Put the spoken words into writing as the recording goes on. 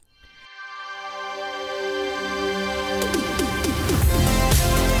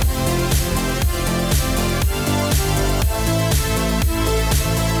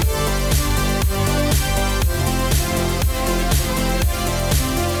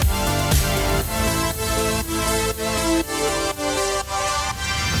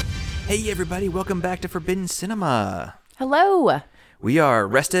Hey everybody, welcome back to Forbidden Cinema. Hello. We are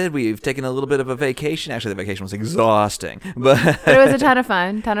rested. We've taken a little bit of a vacation. Actually, the vacation was exhausting, but But it was a ton of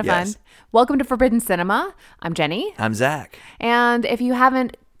fun. Yes. Fun. Welcome to Forbidden Cinema. I'm Jenny. I'm Zach. And if you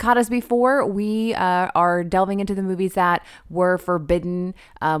haven't caught us before, we are delving into the movies that were forbidden,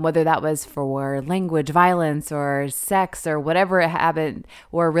 whether that was for language, violence, or sex, or whatever it happened,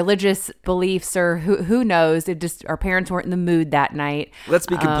 or religious beliefs, or who knows. It just, our parents weren't in the mood that night. Let's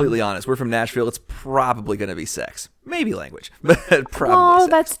be completely honest. We're from Nashville. It's probably going to be sex. Maybe language, but probably Well,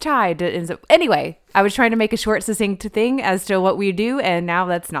 sex. that's tied. Anyway, I was trying to make a short, succinct thing as to what we do, and now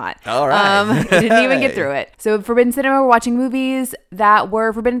that's not. All right. I didn't even get through it. So, Forbidden Cinema, we're watching movies that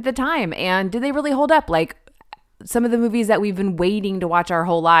were forbidden at the time, and did they really hold up? Like, some of the movies that we've been waiting to watch our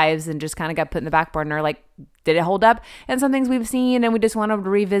whole lives and just kind of got put in the back burner, like, did it hold up? And some things we've seen and we just wanted to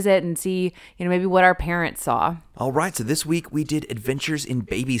revisit and see, maybe what our parents saw. All right, so this week we did Adventures in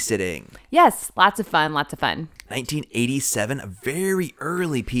Babysitting. Yes, lots of fun. 1987, a very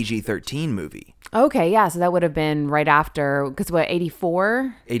early PG-13 movie. Okay, yeah, so that would have been right after, because what,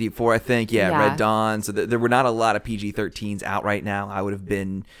 84? 84, I think, yeah. Yeah. Red Dawn. So there were not a lot of PG-13s out right now. I would have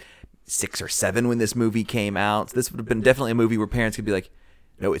been 6 or 7 when this movie came out. So this would have been definitely a movie where parents could be like,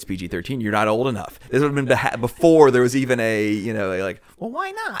 no, it's PG-13. You're not old enough. This would have been before there was even well, why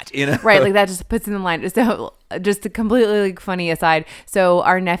not? Right, like that just puts in the line. So just a completely funny aside. So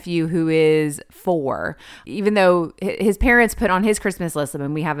our nephew, who is 4, even though his parents put on his Christmas list,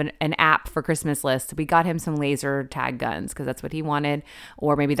 and we have an app for Christmas lists, we got him some laser tag guns because that's what he wanted,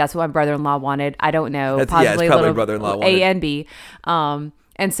 or maybe that's what my brother-in-law wanted. I don't know. It's probably brother-in-law wanted. A and B.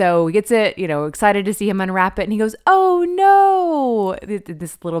 And so he gets it, excited to see him unwrap it. And he goes, oh, no.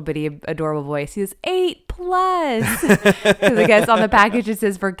 This little bitty adorable voice. He goes, 8+. Because I guess on the package it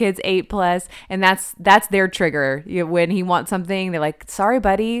says for kids 8+. And that's their trigger. When he wants something, they're like, sorry,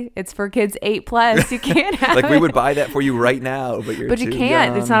 buddy. It's for kids 8+. You can't have like, we it. would buy that for you right now, but But you too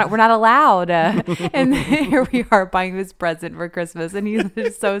can't. young. It's not. We're not allowed. And here we are buying this present for Christmas, and he's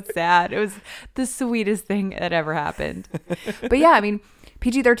just so sad. It was the sweetest thing that ever happened. But yeah, I mean,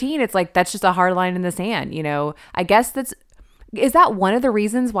 PG-13. It's like that's just a hard line in the sand. I guess is that one of the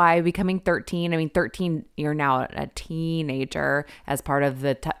reasons why becoming 13? I mean, 13, you're now a teenager as part of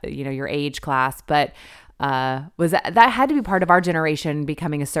the your age class, but. Was that had to be part of our generation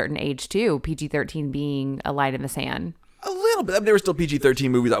becoming a certain age too? PG-13 being a line in the sand. A little bit. I mean, there were still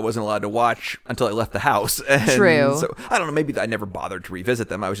PG-13 movies I wasn't allowed to watch until I left the house. And True. So I don't know. Maybe I never bothered to revisit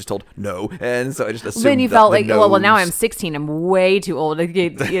them. I was just told no, and so I just assumed. Then you that felt the like, well, now no's- I'm 16. I'm way too old to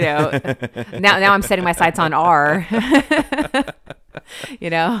get, now I'm setting my sights on R.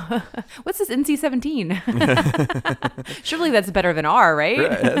 What's this NC-17? Surely that's better than R, right?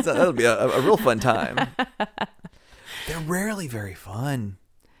 Right, that'll be a real fun time. They're rarely very fun.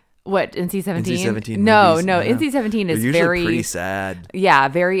 What, NC-17? NC-17 No, movies, no. yeah. NC-17 They're is usually very pretty sad. Yeah,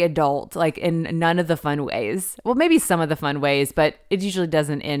 very adult, like in none of the fun ways. Well, maybe some of the fun ways, but it usually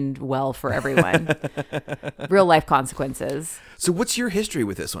doesn't end well for everyone. Real life consequences. So what's your history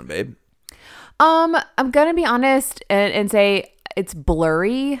with this one, babe? I'm gonna be honest and say it's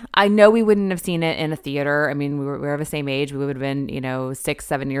blurry. I know we wouldn't have seen it in a theater. I mean, we were the same age. We would have been, 6,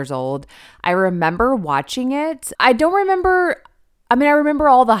 7 years old. I remember watching it. I don't remember. I mean, I remember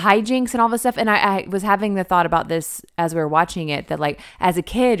all the hijinks and all this stuff. And I was having the thought about this as we were watching it, that like as a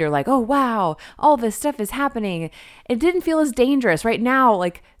kid, you're like, oh, wow, all this stuff is happening. It didn't feel as dangerous right now.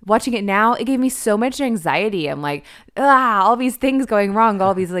 Like watching it now, it gave me so much anxiety. I'm like, all these things going wrong,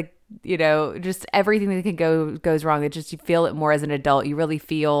 all these like, just everything that goes wrong. It just, you feel it more as an adult. You really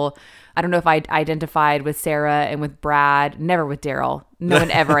feel, I don't know if I identified with Sarah and with Brad, never with Daryl. No one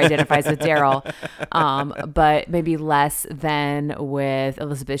ever identifies with Daryl, but maybe less than with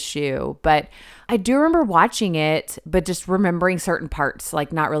Elizabeth Shue. But I do remember watching it, but just remembering certain parts,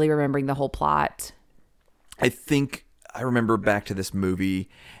 like not really remembering the whole plot. I think I remember back to this movie,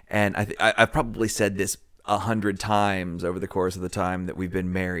 and I've probably said this 100 times over the course of the time that we've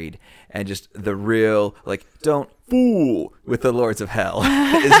been married, and just the real, like, don't fool with the Lords of Hell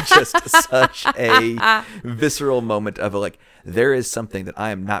is just such a visceral moment of like, there is something that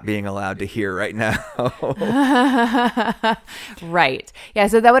I am not being allowed to hear right now. Right. Yeah.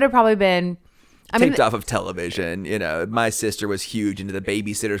 So that would have probably been taped off of television. My sister was huge into the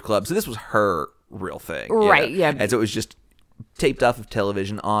Babysitters Club, so this was her real thing. Right. Yeah. And so it was just taped off of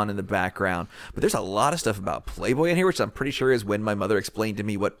television on in the background. But there's a lot of stuff about Playboy in here, which I'm pretty sure is when my mother explained to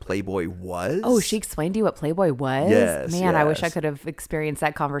me what Playboy was. Oh, she explained to you what Playboy was? Yes. Man, I wish I yes. could have experienced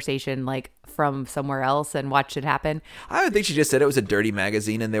that conversation like from somewhere else and watched it happen. I would think she just said it was a dirty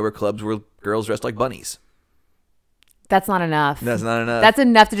magazine and there were clubs where girls dressed like bunnies. That's not enough. That's not enough. That's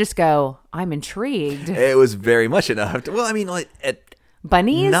enough to just go, I'm intrigued. It was very much enough. Well, I mean, like at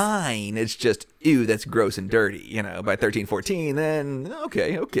Bunnies? 9, it's just, ew, that's gross and dirty. You know, by 13, 14, then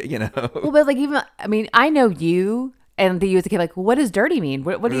okay, you know. Well, but like even, I mean, I know you and you as a kid, like, what does dirty mean?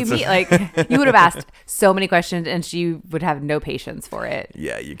 What do you mean? Like, you would have asked so many questions and she would have no patience for it.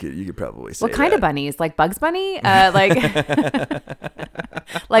 Yeah, you could probably say What kind that. of bunnies? Like Bugs Bunny? Like,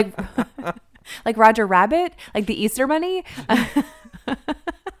 like, like Roger Rabbit? Like the Easter Bunny?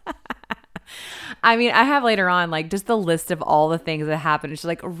 I mean, I have later on, like, just the list of all the things that happen. It's just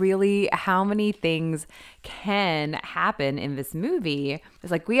like, really, how many things can happen in this movie?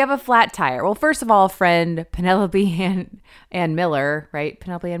 It's like, we have a flat tire. Well, first of all, friend Penelope Ann Miller, right?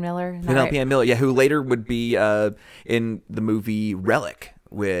 Penelope Ann Miller? Isn't that Penelope right? Ann Miller, yeah, who later would be in the movie Relic,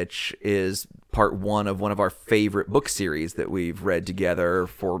 which is part 1 of one of our favorite book series that we've read together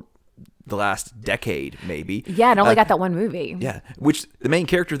for the last decade, maybe. Yeah, it only got that one movie. Yeah, which the main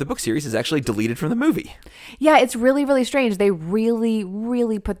character of the book series is actually deleted from the movie. Yeah, it's really, really strange. They really,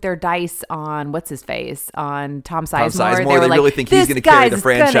 really put their dice on what's his face, on Tom Sizemore. They were like, really think he's going to carry the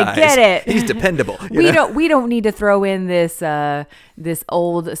franchise. Gonna get it. He's dependable. We don't need to throw in this this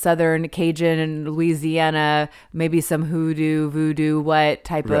old Southern Cajun and Louisiana, maybe some voodoo, what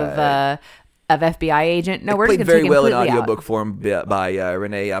type of FBI agent. No, we're just played going to very take well in completely audiobook out. form by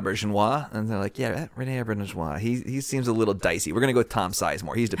Rene Auberjonois, and they're like, yeah, Rene Auberjonois. He seems a little dicey. We're going to go with Tom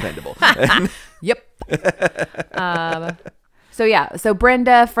Sizemore. He's dependable. Yep. So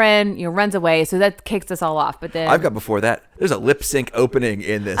Brenda, friend, runs away. So that kicks us all off. But then I've got before that. There's a lip sync opening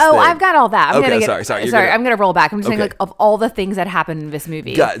in this. Oh, thing. I've got all that. Sorry. I'm gonna roll back. I'm just saying, Okay. like, of all the things that happened in this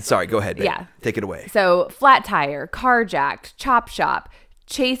movie. Sorry, go ahead. Babe. Yeah. Take it away. So flat tire, carjacked, chop shop,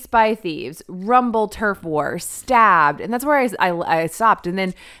 chased by thieves, rumble turf war, stabbed, and that's where I stopped. And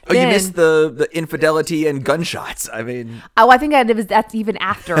then You missed the infidelity and gunshots. I mean, I think that's even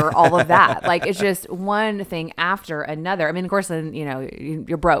after all of that. Like, it's just one thing after another. I mean, of course, then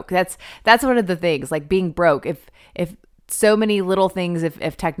you're broke. That's one of the things. Like, being broke. If so many little things,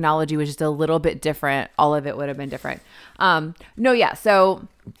 if technology was just a little bit different, all of it would have been different. So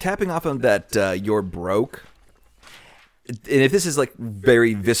tapping off on that, you're broke. And if this is like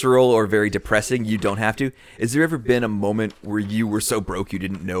very visceral or very depressing, you don't have to. Has there ever been a moment where you were so broke you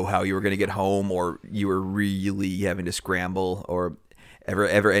didn't know how you were going to get home, or you were really having to scramble, or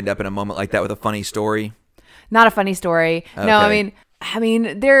ever end up in a moment like that with a funny story? Not a funny story. Okay. No, I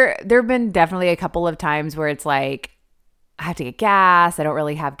mean, there have been definitely a couple of times where it's like, I have to get gas. I don't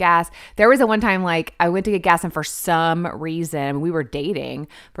really have gas. There was a one time, like, I went to get gas, and for some reason, we were dating.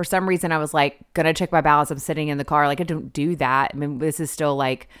 For some reason, I was like, gonna check my balance. I'm sitting in the car. Like, I don't do that. I mean, this is still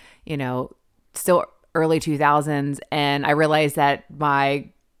like, still early 2000s. And I realized that my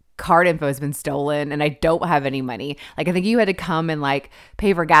card info has been stolen and I don't have any money. Like, I think you had to come and like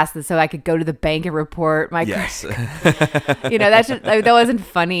pay for gas so I could go to the bank and report my Yes. that wasn't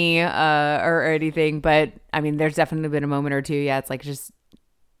funny or anything, but I mean, there's definitely been a moment or two. Yeah, it's like, just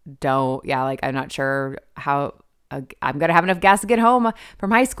don't. Yeah, like, I'm not sure how I'm gonna have enough gas to get home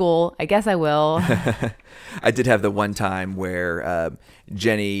from high school. I guess I will. I did have the one time where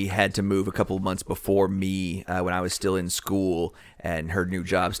Jenny had to move a couple of months before me when I was still in school and her new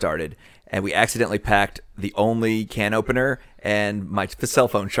job started. And we accidentally packed the only can opener and my cell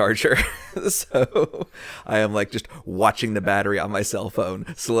phone charger. So I am like just watching the battery on my cell phone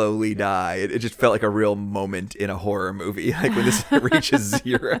slowly die. It just felt like a real moment in a horror movie, like when this reaches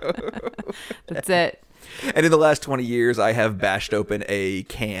 0. That's it. And in the last 20 years, I have bashed open a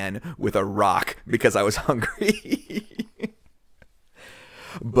can with a rock because I was hungry.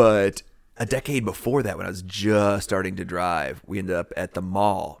 But a decade before that, when I was just starting to drive, we ended up at the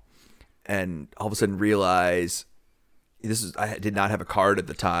mall and all of a sudden realize I did not have a card at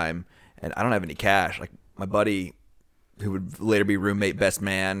the time and I don't have any cash. Like, my buddy, who would later be roommate best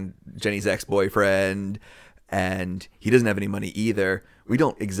man, Jenny's ex-boyfriend, and he doesn't have any money either. We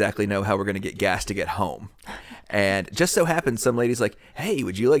don't exactly know how we're going to get gas to get home. And just so happens some lady's like, hey,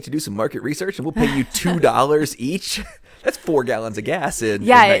 would you like to do some market research and we'll pay you $2 each? That's 4 gallons of gas in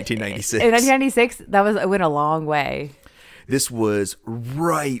 1996. In 1996, it went a long way. This was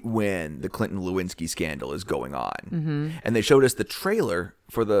right when the Clinton Lewinsky scandal is going on. Mm-hmm. And they showed us the trailer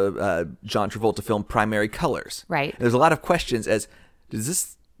for the John Travolta film Primary Colors. Right. There's a lot of questions as, do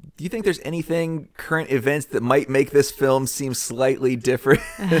you think there's anything, current events, that might make this film seem slightly different?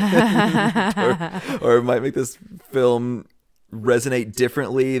 or might make this film resonate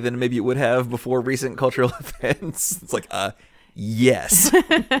differently than maybe it would have before recent cultural events? It's like, yes.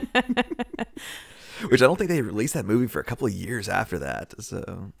 Which I don't think they released that movie for a couple of years after that.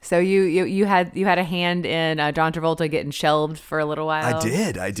 So you had a hand in John Travolta getting shelved for a little while.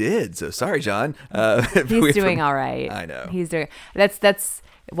 I did. So sorry, John. He's doing all right. I know. He's doing. That's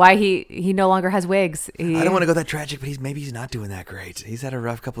why he no longer has wigs. I don't want to go that tragic, but maybe he's not doing that great. He's had a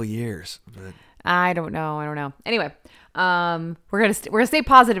rough couple of years. But I don't know. Anyway, we're gonna stay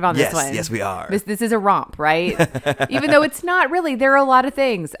positive on this one. Yes, we are. This is a romp, right? Even though it's not really. There are a lot of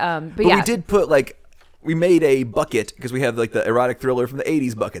things. But yeah, we did put we made a bucket because we have like the erotic thriller from the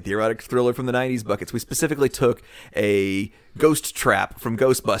 80s bucket, the erotic thriller from the 90s buckets. We specifically took a ghost trap from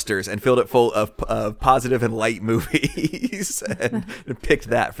Ghostbusters and filled it full of positive and light movies and picked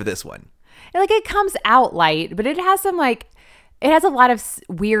that for this one. Like it comes out light, but it has some it has a lot of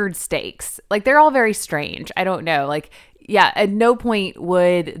weird stakes. Like they're all very strange. I don't know. Like, yeah, at no point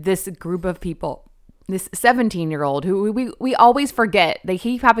would this group of people, this 17-year-old who we always forget, they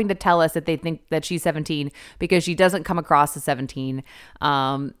keep having to tell us that they think that she's 17 because she doesn't come across as 17.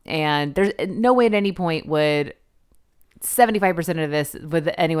 And there's no way at any point would 75% of this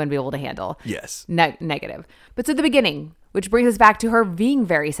would anyone be able to handle. Yes. Negative. But so the beginning, which brings us back to her being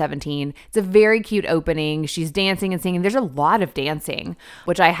very 17. It's a very cute opening. She's dancing and singing. There's a lot of dancing,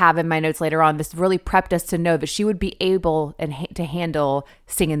 which I have in my notes later on. This really prepped us to know that she would be able to handle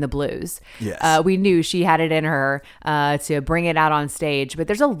singing the blues. Yes. We knew she had it in her to bring it out on stage. But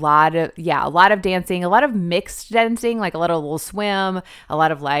there's a lot of dancing, a lot of mixed dancing, like a lot of little swim, a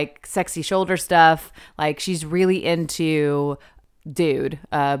lot of like sexy shoulder stuff. Like she's really into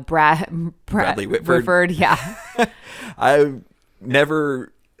Bradley Whitford. Yeah. I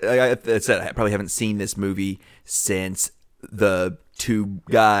said I probably haven't seen this movie since the two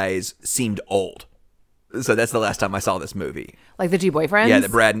guys seemed old. So that's the last time I saw this movie. Like the two boyfriends? Yeah,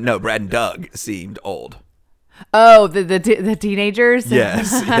 Brad and Doug seemed old. Oh, the teenagers?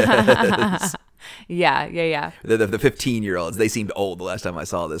 Yes. Yeah. The 15-year-olds, they seemed old the last time I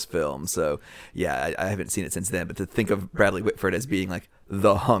saw this film. So, yeah, I haven't seen it since then. But to think of Bradley Whitford as being like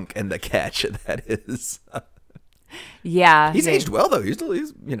the hunk and the catch that is. Yeah. He's aged well, though. He's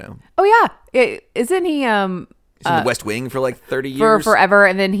Oh, yeah. Isn't he... he's in the West Wing for like 30 years. For forever.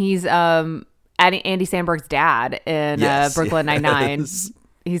 And then he's Andy Samberg's dad in Brooklyn Nine-Nine. Yes.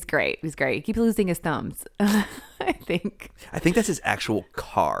 He's great. He keeps losing his thumbs, I think. I think that's his actual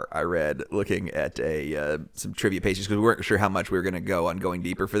car, I read, looking at some trivia pages, because we weren't sure how much we were going to go on going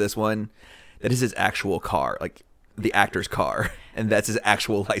deeper for this one. That is his actual car, like the actor's car, and that's his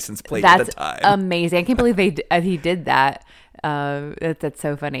actual license plate at the time. That's amazing. I can't believe he did that. That's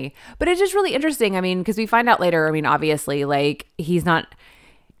so funny. But it's just really interesting. I mean, because we find out later, I mean, obviously, like, he's not...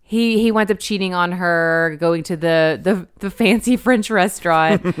 He winds up cheating on her, going to the fancy French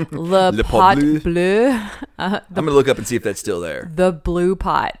restaurant, Le Pot Bleu. I'm going to look up and see if that's still there. The Blue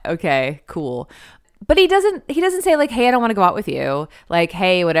Pot. Okay, cool. But he doesn't say like, hey, I don't want to go out with you. Like,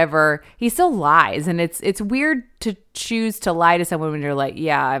 hey, whatever. He still lies. And it's weird to choose to lie to someone when you're like,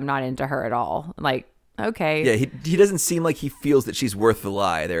 yeah, I'm not into her at all. Like, okay. Yeah, he doesn't seem like he feels that she's worth the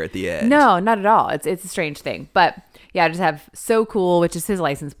lie there at the end. No, not at all. It's a strange thing. But yeah, just have So Cool, which is his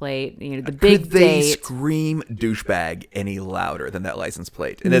license plate. You know, the big Could they date. scream douchebag any louder than that license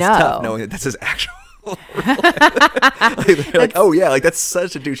plate? And it's tough knowing that that's his actual. They're like, oh yeah, like that's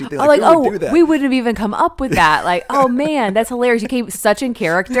such a douchey thing. Like, who would do that? We wouldn't have even come up with that. Like, oh man, that's hilarious. You came such in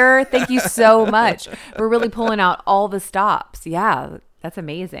character. Thank you so much. We're really pulling out all the stops. Yeah, that's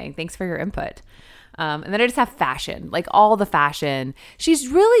amazing. Thanks for your input. And then I just have fashion, like all the fashion. She's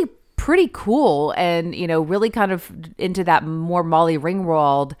really pretty cool and, you know, really kind of into that more Molly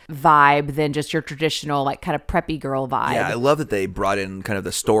Ringwald vibe than just your traditional, like, kind of preppy girl vibe. Yeah, I love that they brought in kind of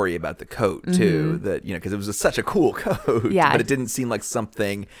the story about the coat, too, that, you know, because it was such a cool coat, yeah, but it didn't seem like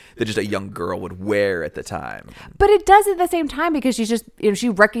something that just a young girl would wear at the time. But it does at the same time because she's just, you know, she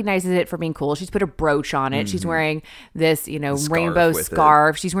recognizes it for being cool. She's put a brooch on it. She's wearing this, you know, rainbow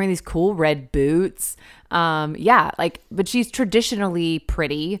scarf. She's wearing these cool red boots. Yeah, like, but she's traditionally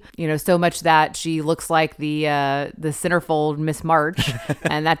pretty, you know, so much that she looks like the centerfold Miss March,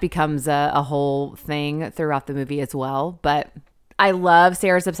 and that becomes a whole thing throughout the movie as well. But I love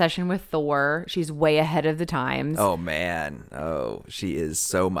Sarah's obsession with Thor. She's way ahead of the times. Oh man, she is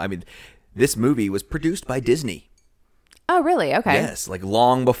so. I mean, this movie was produced by Disney. Oh, really? Okay. Yes, like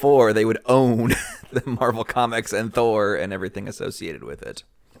long before they would own the Marvel Comics and Thor and everything associated with it.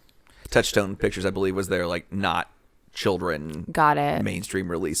 Touchstone Pictures, I believe, was their, like, not children. Got it. Mainstream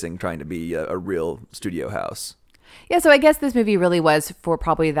releasing, trying to be a real studio house. Yeah, so I guess this movie really was for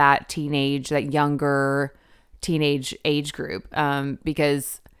probably that younger teenage age group,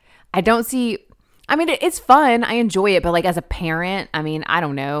 because I don't see, I mean, it's fun. I enjoy it, but, like, as a parent, I mean, I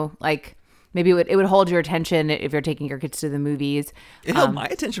don't know. Like, maybe it would hold your attention if you're taking your kids to the movies. It held my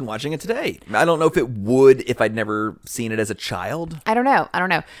attention watching it today. I don't know if it would if I'd never seen it as a child. I don't know. I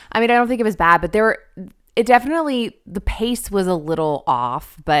mean, I don't think it was bad, but it definitely, the pace was a little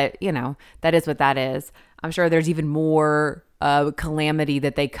off, but that is what that is. I'm sure there's even more calamity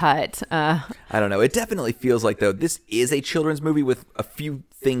that they cut. I don't know. It definitely feels like, though, this is a children's movie with a few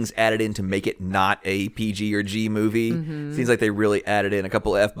things added in to make it not a PG or G movie. Seems like they really added in a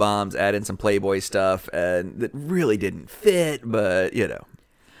couple F-bombs, added in some Playboy stuff, and that really didn't fit, but,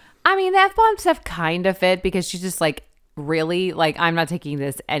 I mean, the F-bomb stuff kind of fit because she's just like, really? Like, I'm not taking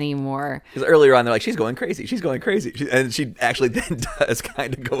this anymore. Because earlier on, they're like, she's going crazy. And she actually then does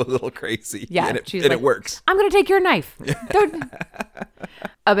kind of go a little crazy. Yeah. And she's like, it works. I'm going to take your knife. Don't.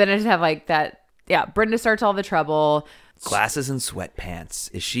 Oh, but I just have like that. Yeah. Brenda starts all the trouble. Glasses and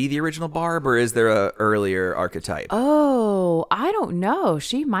sweatpants. Is she the original Barb, or is there a earlier archetype? Oh, I don't know.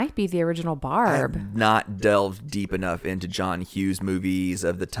 She might be the original Barb. I've not delved deep enough into John Hughes movies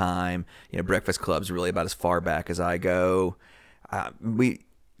of the time. Breakfast Club's really about as far back as I go. I think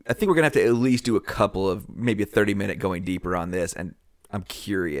we're gonna have to at least do a couple of maybe a 30-minute going deeper on this, and I'm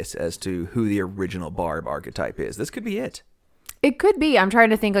curious as to who the original Barb archetype is. This could be it. It could be. I'm trying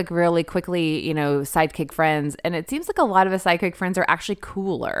to think like really quickly, sidekick friends, and it seems like a lot of the sidekick friends are actually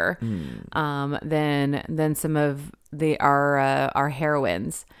cooler than some of our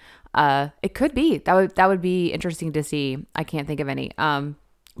heroines. It could be. That would be interesting to see. I can't think of any.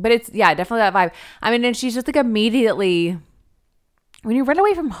 But it's definitely that vibe. I mean, and she's just like immediately when you run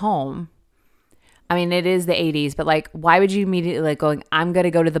away from home. I mean, it is the 80s, but like, why would you immediately like going? I'm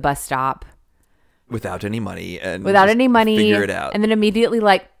gonna go to the bus stop. Without any money figure it out. And then immediately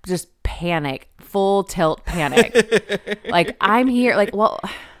like just panic, full tilt panic. Like, I'm here. Like, well,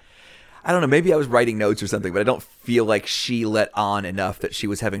 I don't know. Maybe I was writing notes or something, but I don't feel like she let on enough that she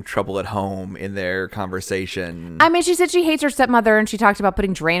was having trouble at home in their conversation. I mean, she said she hates her stepmother, and she talked about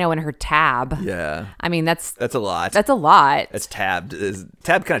putting Drano in her tab. Yeah. I mean, that's a lot. That's a lot. It's tabbed.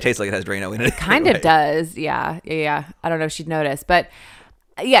 Tab kind of tastes like it has Drano in it. It kind of does. Yeah. I don't know if she'd notice, but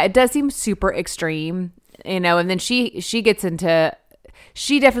yeah, it does seem super extreme, and then she gets into,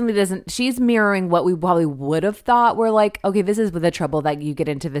 she definitely doesn't, she's mirroring what we probably would have thought. We're like, okay, this is the trouble that you get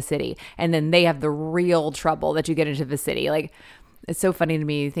into the city, and then they have the real trouble that you get into the city. Like, it's so funny to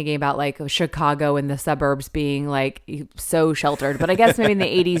me thinking about like Chicago and the suburbs being like so sheltered, but I guess maybe in the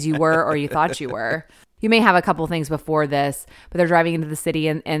 80s you were, or you thought you were. You may have a couple things before this, but they're driving into the city,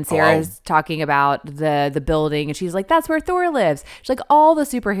 and Sarah's talking about the building, and she's like, that's where Thor lives. She's like, all the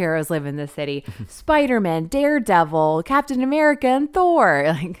superheroes live in this city. Spider-Man, Daredevil, Captain America, and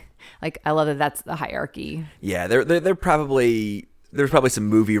Thor. Like I love that that's the hierarchy. Yeah, they're probably, there's probably some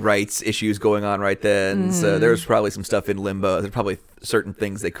movie rights issues going on right then. So there's probably some stuff in limbo. There's probably certain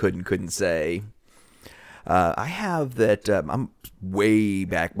things they couldn't say. I have that. I'm way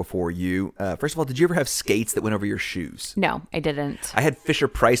back before you. First of all, did you ever have skates that went over your shoes? No, I didn't. I had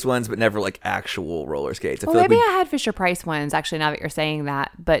Fisher-Price ones, but never like actual roller skates. Well, maybe I had Fisher-Price ones, actually, now that you're saying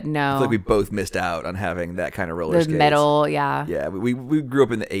that, but no. I feel like we both missed out on having that kind of roller skates. The metal, yeah. Yeah, we grew up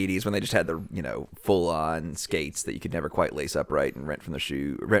in the 80s when they just had the, full-on skates that you could never quite lace up right and rent from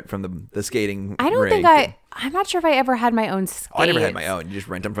the skating I don't rink. think I'm not sure if I ever had my own skates. Oh, I never had my own. You just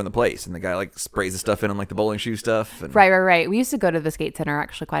rent them from the place, and the guy like sprays the stuff in them like the bowling shoe stuff. And... Right. We used to go to the skate center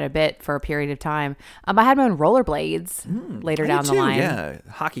actually quite a bit for a period of time. I had my own rollerblades later down the line. Yeah,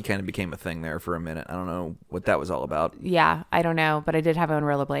 hockey kind of became a thing there for a minute. I don't know what that was all about. Yeah, I don't know, but I did have my own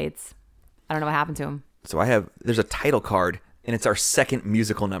rollerblades. I don't know what happened to them. So there's a title card, and it's our second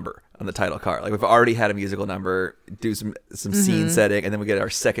musical number on the title card. Like, we've already had a musical number, do some scene setting, and then we get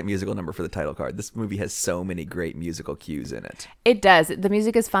our second musical number for the title card. This movie has so many great musical cues in it. It does. The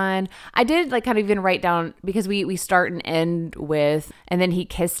music is fun. I did like kind of even write down, because we start and end with "And Then He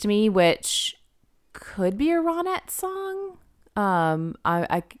Kissed Me," which could be a Ronette song. Or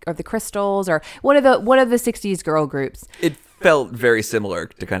the Crystals, or one of the 60s girl groups. It felt very similar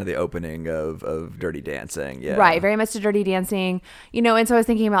to kind of the opening of Dirty Dancing. Yeah. Right. Very much to Dirty Dancing, and so I was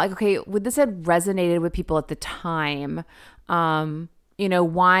thinking about like, okay, would this have resonated with people at the time? Why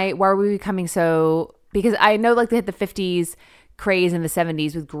were we becoming so, because I know like they hit the 50s craze in the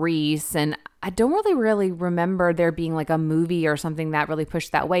 70s with Grease, and I don't really remember there being like a movie or something that really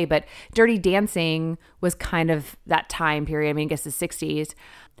pushed that way, but Dirty Dancing was kind of that time period. I mean, I guess the 60s.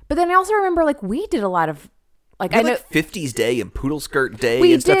 But then I also remember like we did a lot of Like We I had know like 50s Day and Poodle Skirt Day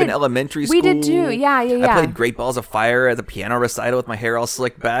We and stuff in did. elementary school. We did too. Yeah. I played Great Balls of Fire at the piano recital with my hair all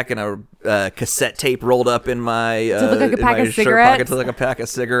slicked back and a cassette tape rolled up in my look like a in pack my of shirt cigarettes? pocket to look like a pack of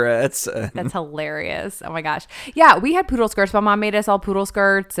cigarettes. That's hilarious. Oh my gosh. Yeah, we had poodle skirts. My mom made us all poodle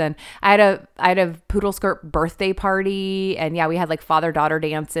skirts, and I had a poodle skirt birthday party, and yeah, we had like father-daughter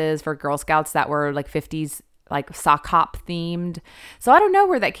dances for Girl Scouts that were like 50s like sock hop themed. So I don't know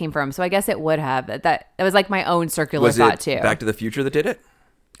where that came from. So I guess it would have that was like my own circular Was thought it too. Back to the Future that did it?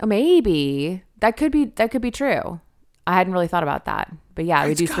 Oh, maybe that could be true. I hadn't really thought about that, but yeah,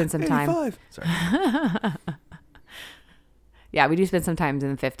 we do spend some time. 85. Sorry. Yeah, we do spend some time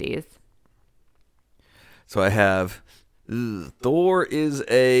in the 50s. So I have Thor is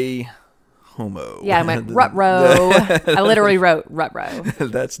a homo. Yeah, I went rut-row. I literally wrote rut-row.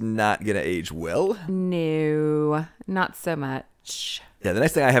 That's not gonna age well. No, not so much. Yeah, the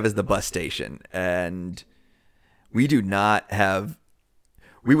next thing I have is the bus station, and we would not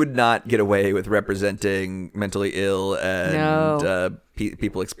get away with representing mentally ill and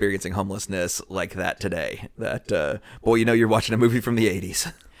people experiencing homelessness like that today. That boy, you're watching a movie from the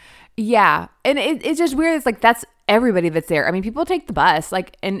 80s. Yeah, and it's just weird. It's like that's everybody that's there. I mean, people take the bus.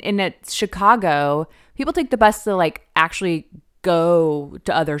 Like in Chicago, people take the bus to like actually go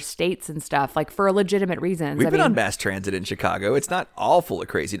to other states and stuff, like for legitimate reasons. We've been on mass transit in Chicago. It's not all full of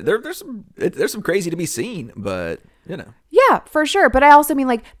crazy. There's some crazy to be seen, but Yeah, for sure. But I also mean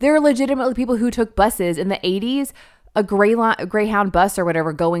like there are legitimately people who took buses in the 80s, a Greyhound bus or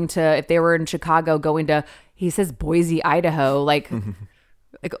whatever, going to, if they were in Chicago, going to, he says Boise, Idaho, like.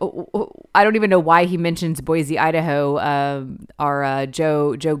 Like I don't even know why he mentions Boise, Idaho. Our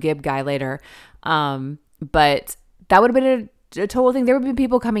Joe Gibb guy later, but that would have been a total thing. There would have been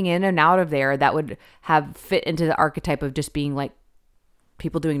people coming in and out of there that would have fit into the archetype of just being like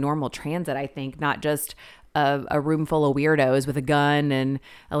people doing normal transit. I think not just a room full of weirdos with a gun and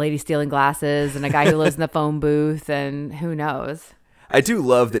a lady stealing glasses and a guy who lives in the phone booth and who knows. I do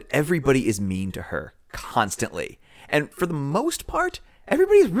love that everybody is mean to her constantly, and for the most part.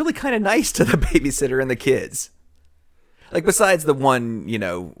 Everybody's really kind of nice to the babysitter and the kids. Like, besides the one,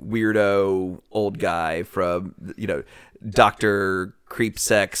 weirdo old guy from, Dr. Creep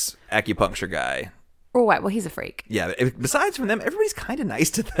Sex Acupuncture guy. Or what? Well, he's a freak. Yeah, besides from them, everybody's kind of nice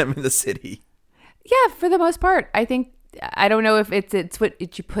to them in the city. Yeah, for the most part. I think, I don't know if it's what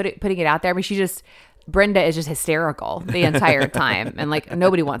you putting it out there. I mean, Brenda is just hysterical the entire time. And like,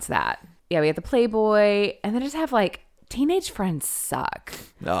 nobody wants that. Yeah, we have the Playboy, and then just have like, teenage friends suck.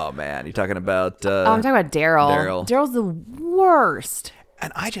 Oh man, you're talking about I'm talking about Daryl. Daryl's the worst.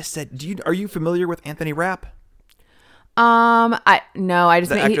 And I just said, are you familiar with Anthony Rapp? I just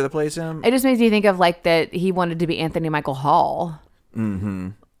the actor that plays him. It just makes me think of like that he wanted to be Anthony Michael Hall.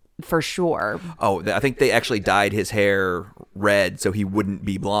 Mm-hmm. For sure. Oh, I think they actually dyed his hair red so he wouldn't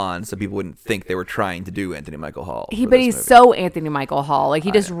be blonde, so people wouldn't think they were trying to do Anthony Michael Hall. But he's so Anthony Michael Hall. Like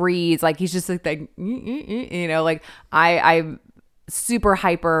he just reads like he's just like like I'm super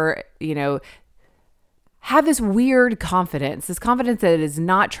hyper, have this weird confidence, this confidence that is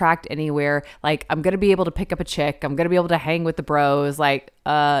not tracked anywhere. Like I'm gonna be able to pick up a chick. I'm gonna be able to hang with the bros. Like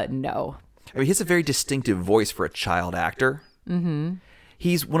no. I mean, he has a very distinctive voice for a child actor. Mm-hmm.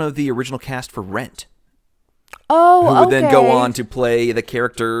 He's one of the original cast for Rent. Oh, who would then go on to play the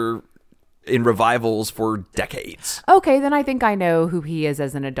character in revivals for decades. Okay, then I think I know who he is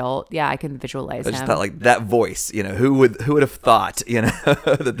as an adult. Yeah, I can visualize him. I just thought like that voice, who would have thought,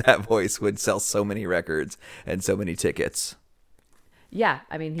 that voice would sell so many records and so many tickets. Yeah,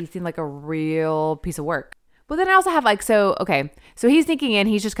 I mean, he seemed like a real piece of work. But then I also have like, so he's thinking in,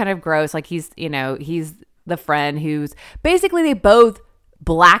 he's just kind of gross. Like he's the friend who's basically they both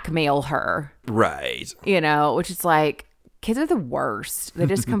blackmail her. Right. Which is like, kids are the worst. They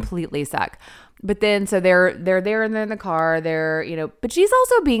just completely suck. But then, so they're there and they're in the car. But she's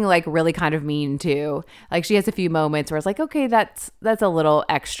also being like really kind of mean too. Like she has a few moments where it's like, okay, that's a little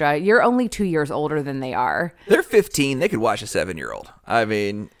extra. You're only 2 years older than they are. They're 15. They could watch a 7-year-old. I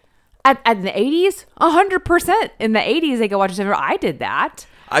mean, at the 80s, 100%. In the 80s, they could watch a 7-year-old. I did that.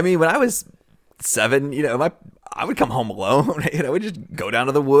 I mean, when I was 7, I would come home alone. We'd just go down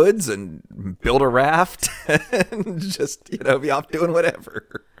to the woods and build a raft and just, be off doing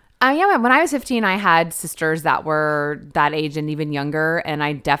whatever. Yeah, when I was 15, I had sisters that were that age and even younger, and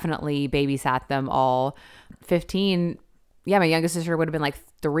I definitely babysat them all. 15, yeah, my youngest sister would have been like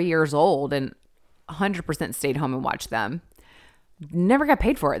 3 years old and 100% stayed home and watched them. Never got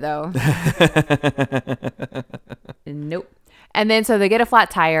paid for it, though. Nope. And then, so they get a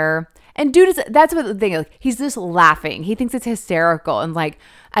flat tire. And dude that's what the thing is. Like, he's just laughing. He thinks it's hysterical. And like,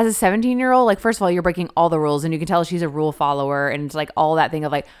 as a 17-year-old, like, first of all, you're breaking all the rules, and you can tell she's a rule follower, and it's like all that thing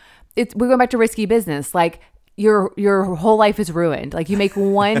of like, we're going back to risky business. Like, your whole life is ruined. Like, you make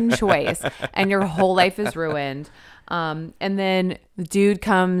one choice and your whole life is ruined. And then the dude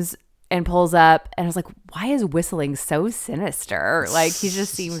comes and pulls up, and I was like, why is whistling so sinister? Like, he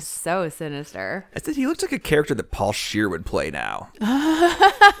just seems so sinister. I said he looks like a character that Paul Scheer would play now.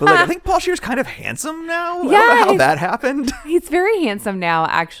 But like, I think Paul Scheer's kind of handsome now. Yeah, I don't know how that happened. He's very handsome now,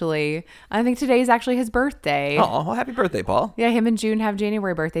 actually. I think today's actually his birthday. Oh, well, happy birthday, Paul. Yeah, him and June have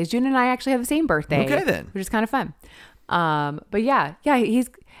January birthdays. June and I actually have the same birthday. Okay, then. Which is kind of fun. But yeah,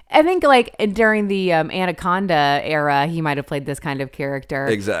 I think like during the Anaconda era, he might have played this kind of character.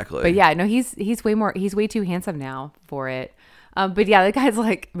 Exactly. But yeah, no, he's way too handsome now for it. But yeah, the guy's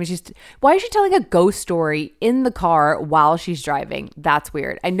like, I mean, why is she telling a ghost story in the car while she's driving? That's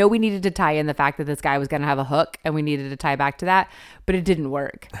weird. I know we needed to tie in the fact that this guy was going to have a hook, and we needed to tie back to that, but it didn't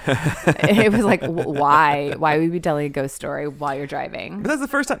work. It was like, why? Why would we be telling a ghost story while you're driving? But that's the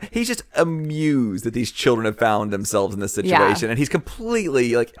first time. He's just amused that these children have found themselves in this situation. And he's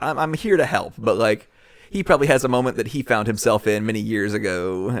completely like, I'm here to help. But like, he probably has a moment that he found himself in many years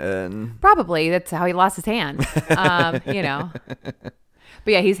ago. And probably that's how he lost his hand. You know. But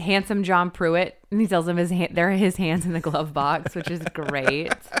yeah, he's handsome John Pruitt, and he tells him they're his hands in the glove box, which is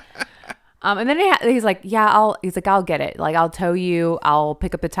great. And then he's like, I'll get it. Like, I'll tow you. I'll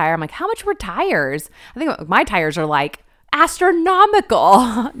pick up the tire. I'm like, how much were tires? I think my tires are like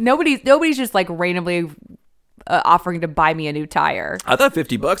astronomical. Nobody's just like randomly offering to buy me a new tire. I thought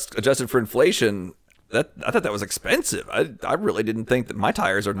 $50 adjusted for inflation. I thought that was expensive. I really didn't think that my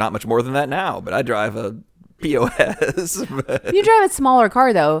tires are not much more than that now. But I drive a POS. You drive a smaller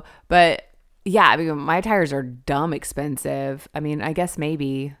car though, but yeah, I mean, my tires are dumb expensive. I mean, I guess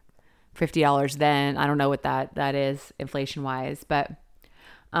maybe $50 then. I don't know what that is inflation wise, but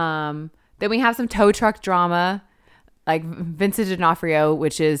then we have some tow truck drama. Like Vincent D'Onofrio,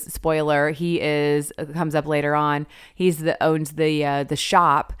 which is spoiler, comes up later on. Owns the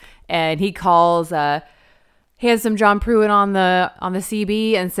shop, and he calls handsome John Pruitt on the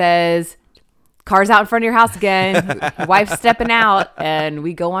CB and says, "Car's out in front of your house again. Your wife's stepping out," and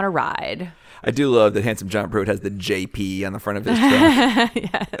we go on a ride. I do love that handsome John Pruitt has the JP on the front of his truck.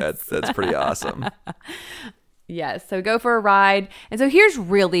 Yes. That's pretty awesome. Yes. So go for a ride, and so here's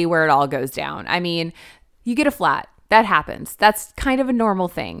really where it all goes down. I mean, you get a flat. That happens. That's kind of a normal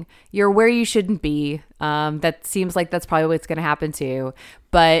thing. You're where you shouldn't be. That seems like that's probably what's going to happen too.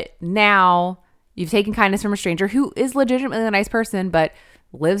 But now you've taken kindness from a stranger who is legitimately a nice person, but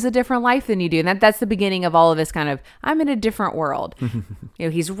lives a different life than you do. And that's the beginning of all of this kind of, I'm in a different world.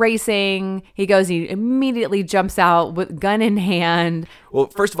 He's racing. He immediately jumps out with gun in hand. Well,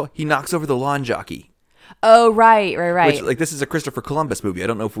 first of all, he knocks over the lawn jockey. Oh, right. Which, like, this is a Christopher Columbus movie. I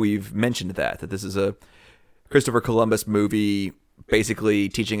don't know if we've mentioned that this is a Christopher Columbus movie basically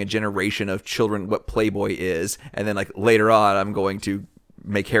teaching a generation of children what Playboy is, and then like later on I'm going to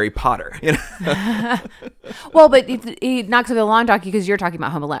make Harry Potter, you know? Well, but he knocks over the lawn jockey because you're talking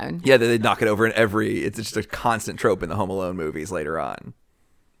about Home Alone. Yeah, they knock it over in it's just a constant trope in the Home Alone movies later on.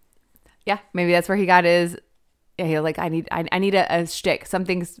 Yeah, maybe that's where he got his, he's like, I need a shtick,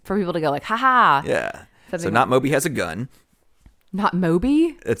 something for people to go like, haha. Yeah. Something so not Moby has a gun. Not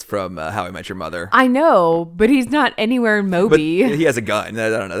Moby? It's from How I Met Your Mother. I know, but he's not anywhere in Moby. But he has a gun. I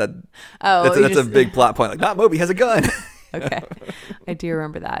don't know. That's a big plot point. Like, not Moby has a gun. Okay. I do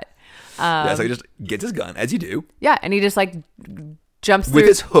remember that. Yeah, so he just gets his gun, as you do. Yeah, and he just like jumps with through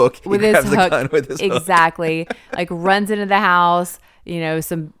his hook. With he his grabs hook. the gun with his hook. Exactly. Like runs into the house. You know,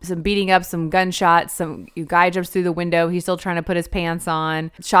 some beating up, some gunshots, some guy jumps through the window. He's still trying to put his pants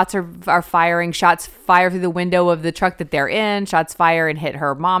on. Shots are firing. Shots fire through the window of the truck that they're in. Shots fire and hit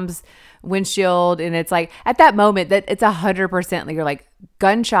her mom's windshield. And it's like, at that moment, that it's 100%, like, you're like,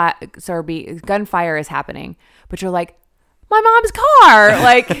 gunfire is happening. But you're like, my mom's car.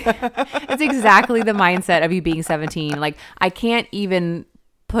 Like, it's exactly the mindset of you being 17. Like, I can't even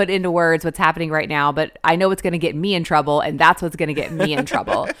put into words what's happening right now, but I know what's going to get me in trouble, and that's what's going to get me in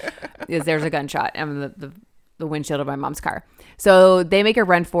trouble. Is there's a gunshot and the windshield of my mom's car. So they make a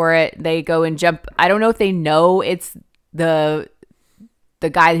run for it. They go and jump. I don't know if they know it's the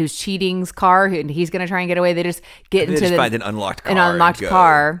guy who's cheating's car, and he's going to try and get away. They just find an unlocked car.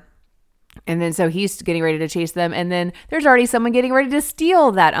 Car. And then so he's getting ready to chase them, and then there's already someone getting ready to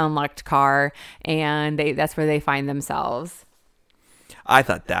steal that unlocked car, and that's where they find themselves. I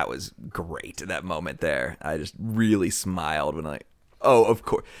thought that was great, that moment there. I just really smiled when of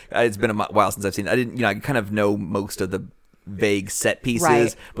course. It's been a while since I've seen it. I kind of know most of the vague set pieces,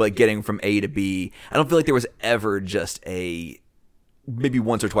 Right. but like getting from A to B. I don't feel like there was ever just maybe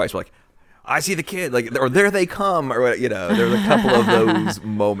once or twice where like, I see the kid, like, or there they come, or there's a couple of those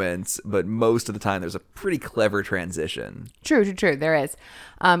moments, but most of the time there's a pretty clever transition. True. There is.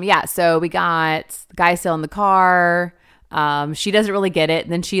 Yeah. So we got the guy still in the car. She doesn't really get it,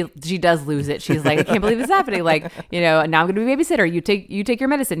 and then she does lose it. She's like, I can't believe this is happening. Like, now I'm gonna be babysitter. You take your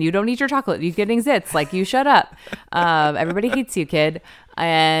medicine. You don't eat your chocolate. You getting zits. Like, you shut up. Everybody hates you, kid.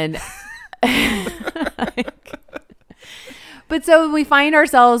 And but so we find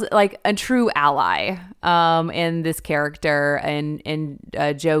ourselves like a true ally in this character and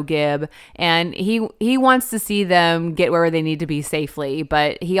Joe Gibb, and he wants to see them get where they need to be safely,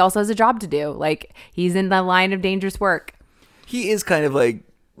 but he also has a job to do. Like, he's in the line of dangerous work. He is kind of like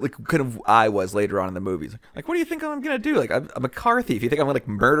kind of I was later on in the movies. Like, what do you think I'm gonna do? Like, I'm a car thief. You think I'm gonna like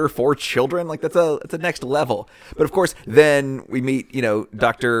murder 4 children? Like, that's a next level. But of course, then we meet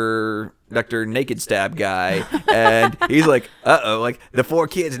Dr. Naked Stab guy, and he's like, like the 4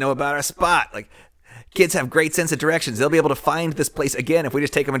 kids know about our spot. Like, kids have great sense of directions. They'll be able to find this place again if we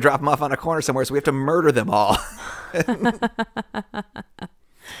just take them and drop them off on a corner somewhere. So we have to murder them all.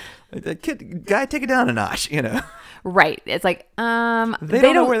 The guy, take it down a notch, Right. It's like, they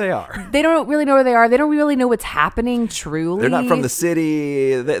don't know where they are. They don't really know where they are. They don't really know what's happening truly. They're not from the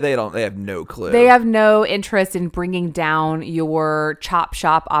city. They have no clue. They have no interest in bringing down your chop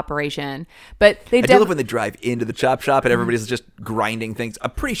shop operation. But I do love when they drive into the chop shop and everybody's just grinding things.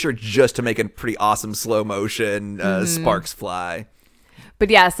 I'm pretty sure just to make a pretty awesome slow motion sparks fly. But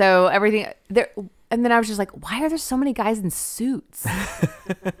yeah, so everything there. And then I was just like, why are there so many guys in suits?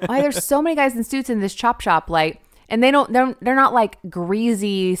 Why are there so many guys in suits in this chop shop? Like, and they're not like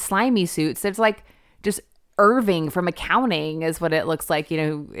greasy, slimy suits. It's like just Irving from accounting is what it looks like.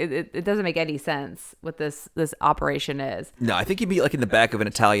 It doesn't make any sense what this operation is. No, I think you'd be like in the back of an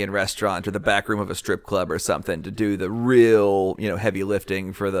Italian restaurant or the back room of a strip club or something to do the real, heavy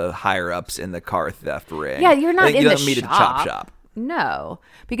lifting for the higher ups in the car theft ring. Yeah, you're not in the you don't meet at the chop shop. No,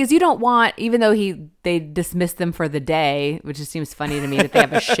 because you don't want, even though they dismissed them for the day, which just seems funny to me that they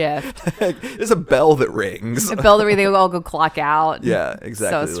have a shift. There's a bell that rings. A bell that they all go clock out. Yeah,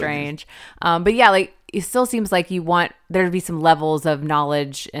 exactly. So strange. But yeah, like, it still seems like you want there to be some levels of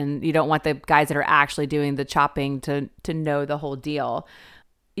knowledge, and you don't want the guys that are actually doing the chopping to know the whole deal.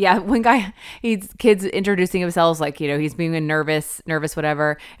 Yeah, one guy, kids introducing themselves like, he's being nervous,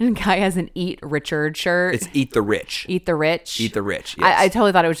 whatever. And the guy has an Eat Richard shirt. It's Eat the Rich. Eat the Rich. Eat the Rich, yes. I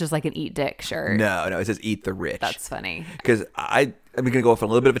totally thought it was just like an Eat Dick shirt. No, it says Eat the Rich. That's funny. Because I'm going to go off on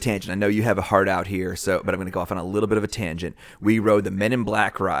a little bit of a tangent. I know you have a heart out here, but I'm going to go off on a little bit of a tangent. We rode the Men in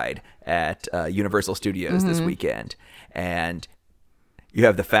Black ride at Universal Studios this weekend. And you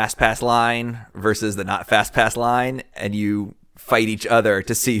have the Fast Pass line versus the not Fast Pass line, and you fight each other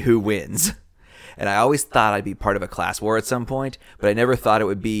to see who wins. And I always thought I'd be part of a class war at some point, but I never thought it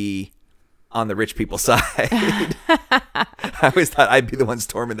would be on the rich people's side. I always thought I'd be the one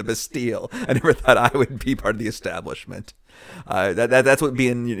storming the Bastille. I never thought I would be part of the establishment. That's what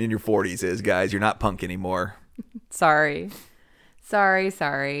being in your 40s is, guys. You're not punk anymore. Sorry.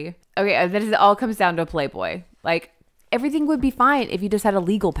 Okay, this all comes down to a Playboy. Like, everything would be fine if you just had a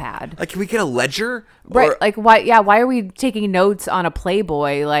legal pad. Like, can we get a ledger? Right. Like, why are we taking notes on a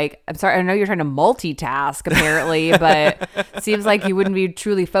Playboy? Like, I'm sorry, I know you're trying to multitask, apparently, but it seems like you wouldn't be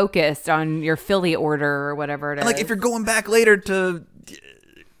truly focused on your Philly order or whatever it is. Like, if you're going back later to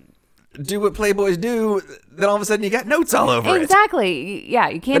do what Playboys do, then all of a sudden you got notes all over it. Exactly. Yeah,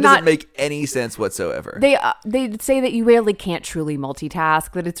 you That cannot. doesn't make any sense whatsoever. They say that you really can't truly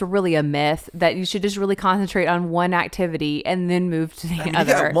multitask, that it's really a myth, that you should just really concentrate on one activity and then move to the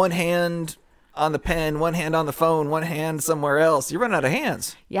other. You got one hand on the pen, one hand on the phone, one hand somewhere else. You're running out of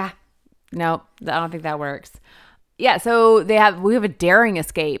hands. Yeah. No, I don't think that works. Yeah, so we have a daring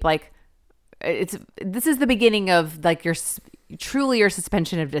escape. Like, this is the beginning of like your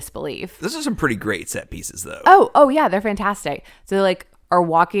suspension of disbelief. This is some pretty great set pieces, though. Oh yeah, they're fantastic. So they like are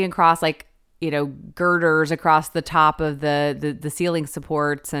walking across like, girders across the top of the ceiling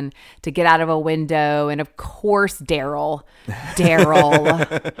supports and to get out of a window. And of course, Daryl steals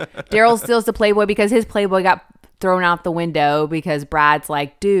the Playboy because his Playboy got thrown out the window because Brad's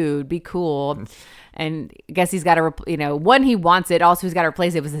like, dude, be cool. And I guess he's got to, one, he wants it. Also, he's got to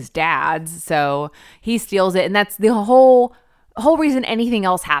replace it with his dad's. So he steals it. And that's the whole reason anything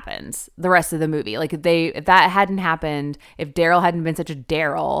else happens the rest of the movie. Like, if that hadn't happened, if Daryl hadn't been such a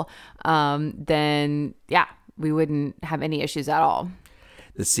Daryl, then yeah, we wouldn't have any issues at all.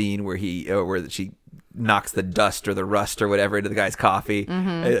 The scene where she knocks the dust or the rust or whatever into the guy's coffee,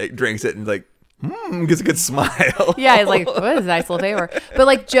 and, like, drinks it and like Gives a good smile. Yeah, he's like, what is a nice little favor. But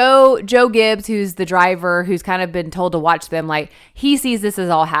like Joe Gibbs, who's the driver, who's kind of been told to watch them, like he sees this as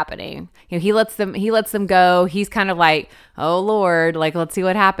all happening. You know, he lets them go. He's kind of like, oh Lord, like let's see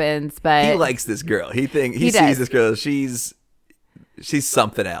what happens. But He likes this girl. He does. sees this girl. She's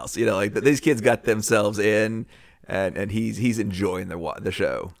something else. You know, like these kids got themselves in. And he's enjoying the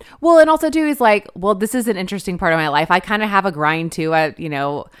show. Well, and also too, he's like, well, this is an interesting part of my life. I kind of have a grind too.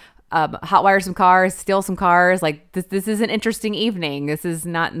 Hotwire some cars, steal some cars. Like this is an interesting evening. This is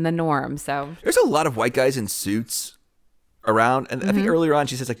not in the norm. So there's a lot of white guys in suits around, and I think earlier on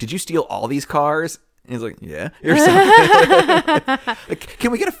she says like, "Did you steal all these cars?" And he's like, "Yeah." Or something. Like,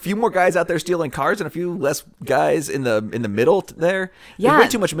 can we get a few more guys out there stealing cars and a few less guys in the middle there? Yeah. There's way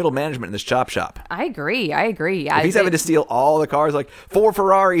too much middle management in this chop shop. I agree. Yeah, If he's having to steal all the cars, like 4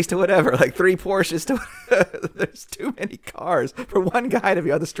 Ferraris to whatever, like 3 Porsches to whatever, there's too many cars for one guy to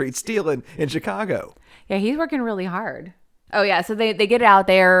be on the street stealing in Chicago. Yeah, he's working really hard. Oh yeah, so they get out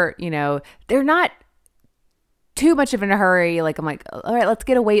there. You know, they're not too much of in a hurry. Like I'm like, all right, let's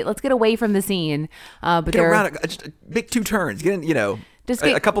get away from the scene. But Get they're around, just make 2 turns. Get in, Just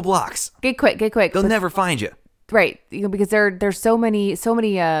a couple blocks. get quick. They'll never find you. Right, because there's so many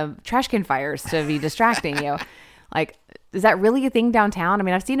trash can fires to be distracting you. Like, is that really a thing downtown? I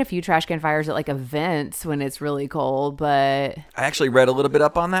mean, I've seen a few trash can fires at like events when it's really cold, but I actually read a little bit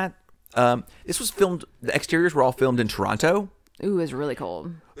up on that. This was filmed. The exteriors were all filmed in Toronto. ooh, it's really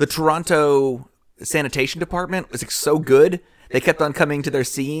cold. The Toronto sanitation department was like, so good. They kept on coming to their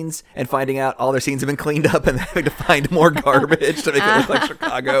scenes and finding out all their scenes have been cleaned up and having to find more garbage to make it look like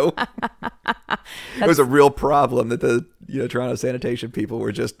Chicago. It was a real problem that the Toronto sanitation people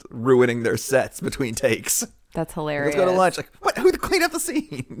were just ruining their sets between takes. That's hilarious. Let's go to lunch. Like, what? Who cleaned up the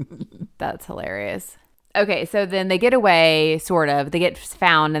scene? That's hilarious. Okay, so then they get away, sort of. They get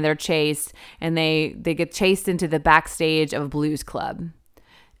found and they're chased, and they get chased into the backstage of a blues club.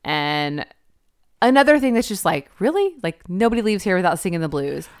 And another thing that's just like, really? Like, nobody leaves here without singing the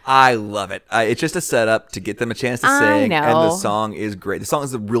blues. I love it. It's just a setup to get them a chance to sing. And the song is great. The song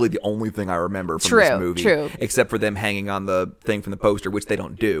is really the only thing I remember from this movie. True. Except for them hanging on the thing from the poster, which they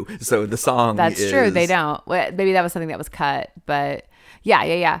don't do. So the song That's true. They don't. Well, maybe that was something that was cut. But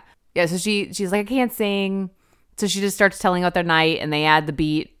yeah. Yeah, so she's like, I can't sing. So she just starts telling about their night, and they add the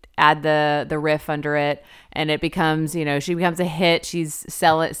beat, add the riff under it, and it becomes, she becomes a hit. She's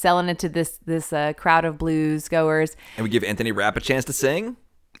selling it to this crowd of blues goers. And we give Anthony Rapp a chance to sing.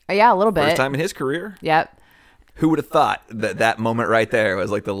 Yeah, a little bit. First time in his career. Yep. Who would have thought that moment right there was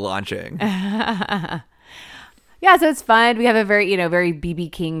like the launching? Yeah, so it's fun. We have a very, very B.B.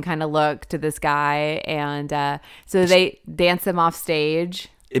 King kind of look to this guy, and so they dance him off stage.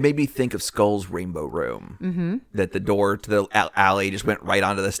 It made me think of Skull's Rainbow Room. Mm-hmm. That the door to the alley just went right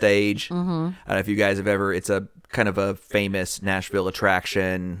onto the stage. Mm-hmm. I don't know if you guys have ever. It's a kind of a famous Nashville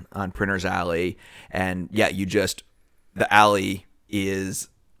attraction on Printer's Alley, and yeah, the alley is.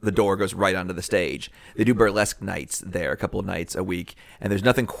 The door goes right onto the stage. They do burlesque nights there, a couple of nights a week, and there's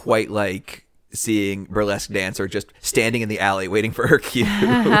nothing quite like seeing burlesque dancer just standing in the alley waiting for her cue.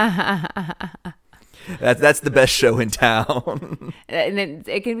 That's the best show in town. And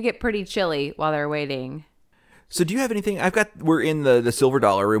it can get pretty chilly while they're waiting. So do you have anything? We're in the Silver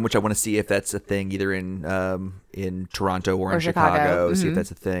Dollar Room, which I want to see if that's a thing, either in Toronto or in Chicago. Mm-hmm. See if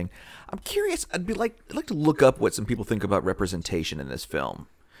that's a thing. I'm curious. I'd like to look up what some people think about representation in this film.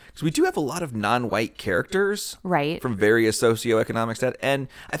 Because we do have a lot of non-white characters, right, from various socioeconomic stats. And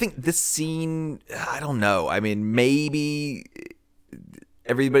I think this scene, I don't know. I mean, maybe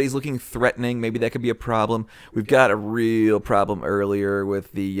everybody's looking threatening. Maybe that could be a problem. We've got a real problem earlier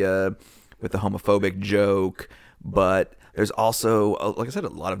with the homophobic joke, but there's also, like I said, a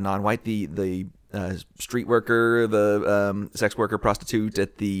lot of non-white. The street worker, the sex worker, prostitute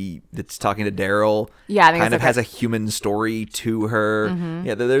that's talking to Daryl, kind of has a human story to her. Mm-hmm.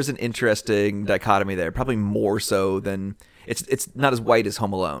 Yeah, there's an interesting dichotomy there. Probably more so than it's not as white as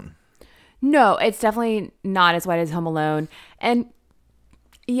Home Alone. No, it's definitely not as white as Home Alone. And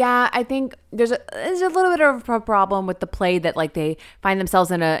yeah, I think there's a little bit of a problem with the play that like they find themselves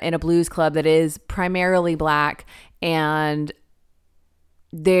in a blues club that is primarily black, and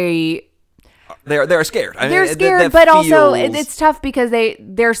they're scared. I mean, they're scared, but also it's tough because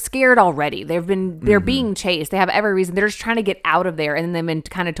they're scared already. They're mm-hmm. being chased. They have every reason. They're just trying to get out of there, and then they've been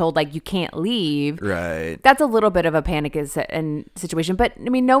kind of told like you can't leave. Right. That's a little bit of a panic situation. But I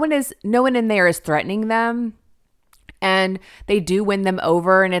mean, no one in there is threatening them, and they do win them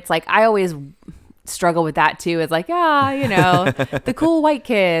over. And it's like I always struggle with that too. It's like, the cool white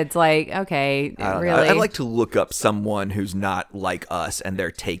kids, like, okay, I don't know. really. I'd like to look up someone who's not like us and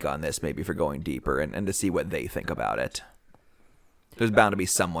their take on this, maybe for going deeper and to see what they think about it. There's bound to be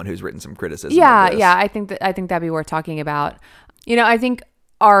someone who's written some criticism. Yeah, of this. yeah. I think that'd be worth talking about. I think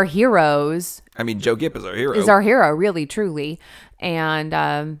our heroes I mean, Joe Gipp is our hero. is our hero, really, truly, and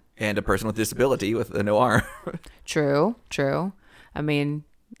and a person with disability with no arm. true. I mean,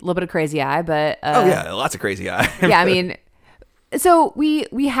 a little bit of crazy eye, but Oh yeah, lots of crazy eye. yeah. I mean, so we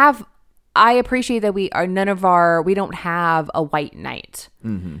have. I appreciate that we don't have a white knight.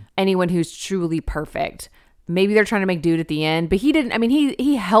 Mm-hmm. Anyone who's truly perfect. Maybe they're trying to make dude at the end, but he didn't. I mean,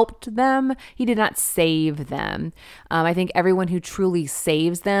 he helped them. He did not save them. I think everyone who truly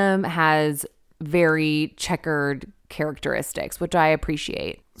saves them has very checkered characteristics, which I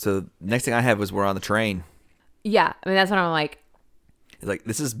appreciate. So next thing I have was we're on the train. Yeah, I mean that's what I'm like. It's like,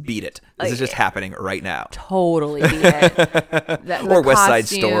 this is Beat It. This is just happening right now. Totally beat it. Or West Side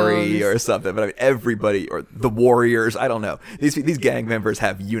Story or something. But I mean, everybody, or the Warriors, I don't know. These gang members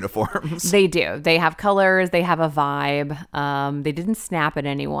have uniforms. They do. They have colors. They have a vibe. They didn't snap at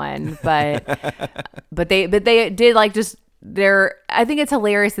anyone, but they did like just I think it's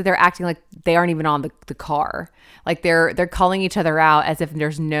hilarious that they're acting like they aren't even on the car. Like they're calling each other out as if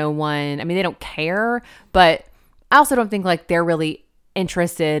there's no one. I mean, they don't care, but I also don't think like they're really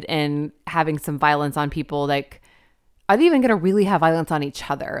interested in having some violence on people. Like, are they even going to really have violence on each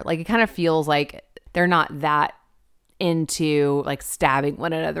other? Like, it kind of feels like they're not that into like stabbing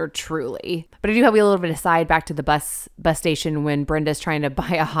one another truly. But I do have a little bit aside back to the bus station when Brenda's trying to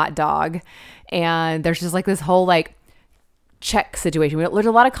buy a hot dog, and there's just like this whole like check situation. There's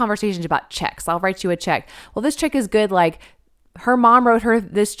a lot of conversations about checks. I'll write you a check. Well, this check is good. Like, her mom wrote her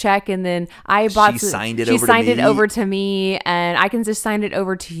this check, and then she signed it over to me, and I can just sign it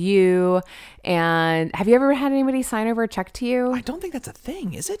over to you. And have you ever had anybody sign over a check to you? I don't think that's a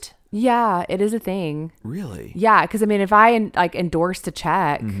thing, is it? Yeah, it is a thing. Really? Yeah, because I mean, if I like endorsed a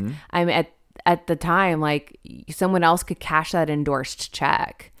check, I'm at the time like someone else could cash that endorsed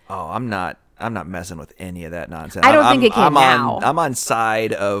check. Oh, I'm not messing with any of that nonsense. I don't think it can now.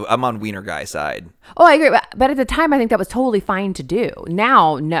 I'm on Wiener Guy side. Oh, I agree. But at the time, I think that was totally fine to do.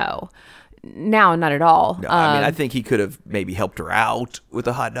 Now, no. Now, not at all. No, I mean, I think he could have maybe helped her out with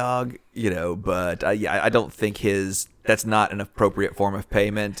a hot dog, but I don't think that's not an appropriate form of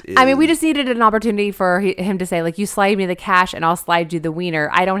payment. I mean, we just needed an opportunity for him to say, like, you slide me the cash and I'll slide you the wiener.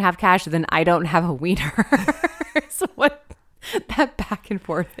 I don't have cash, then I don't have a wiener. So what that back and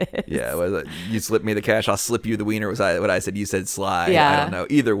forth is. Yeah, you slip me the cash, I'll slip you the wiener. Was what I said? You said slide. Yeah. I don't know.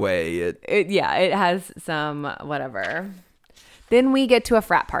 Either way, it has some whatever. Then we get to a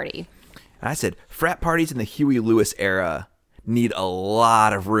frat party. I said frat parties in the Huey Lewis era need a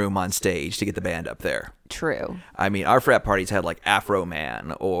lot of room on stage to get the band up there. True. I mean, our frat parties had like Afro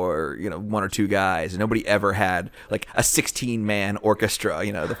Man or, one or two guys. Nobody ever had like a 16-man orchestra,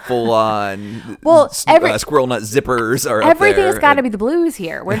 the full-on Squirrel Nut Zippers are everything up there. Has got to be the blues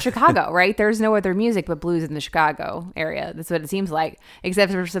here. We're in Chicago, right? There's no other music but blues in the Chicago area. That's what it seems like,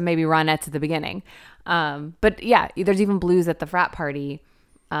 except for some maybe ronettes at the beginning. But yeah, there's even blues at the frat party.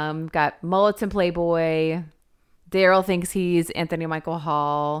 Got Mullets and Playboy. Daryl thinks he's Anthony Michael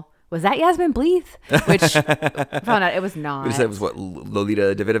Hall. Was that Yasmin Bleeth? Which found out it was not. You said it was what,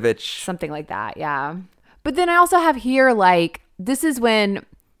 Lolita Davidovich? Something like that, yeah. But then I also have here, like, this is when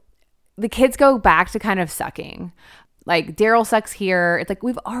the kids go back to kind of sucking. Like, Daryl sucks here. It's like,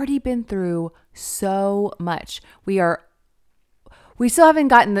 we've already been through so much. We still haven't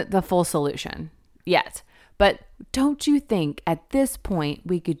gotten the full solution yet. But don't you think at this point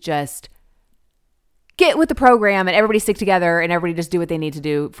we could just get with the program and everybody stick together and everybody just do what they need to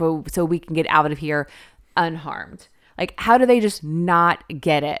do so we can get out of here unharmed? Like, how do they just not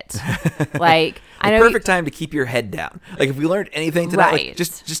get it? Like, I know perfect time to keep your head down. Like, if we learned anything tonight, right. Like,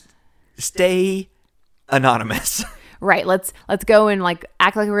 just stay anonymous. Right. Let's go and like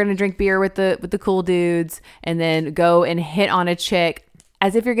act like we're gonna drink beer with the cool dudes, and then go and hit on a chick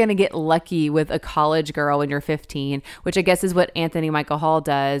as if you're gonna get lucky with a college girl when you're 15, which I guess is what Anthony Michael Hall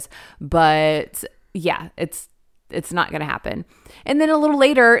does, but. Yeah, it's not going to happen. And then a little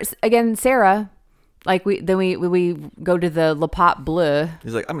later, again, Sarah, like we go to the Le Pot Bleu.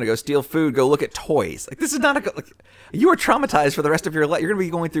 He's like, I'm going to go steal food, go look at toys. Like, this is not you are traumatized for the rest of your life. You're going to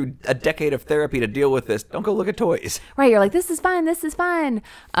be going through a decade of therapy to deal with this. Don't go look at toys. Right. You're like, this is fun. I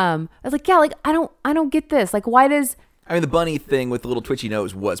was like, yeah, like, I don't get this. Like, why does. I mean, the bunny thing with the little twitchy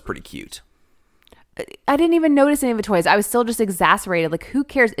nose was pretty cute. I didn't even notice any of the toys. I was still just exasperated. Like, who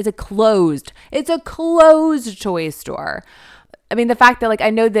cares? It's a closed toy store. I mean, the fact that like I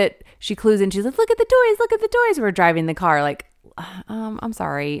know that she clues in, she's like, look at the toys, look at the toys. We're driving the car. Like, I'm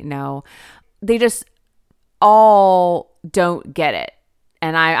sorry, no, they just all don't get it,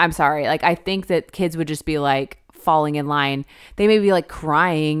 and I'm sorry. Like, I think that kids would just be like falling in line. They may be like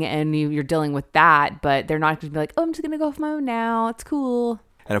crying, and you're dealing with that, but they're not going to be like, oh, I'm just gonna go off my own now. It's cool.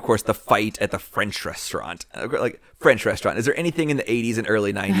 And of course, the fight at the French restaurant. Like, French restaurant. Is there anything in the 80s and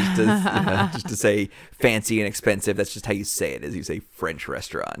early 90s to, just to say fancy and expensive? That's just how you say it, is you say French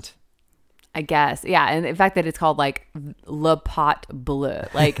restaurant. I guess. Yeah. And the fact that it's called like Le Pot Bleu,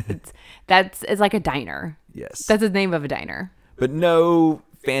 like it's like a diner. Yes. That's the name of a diner. But no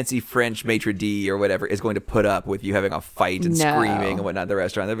fancy French maitre d' or whatever is going to put up with you having a fight and screaming and whatnot at the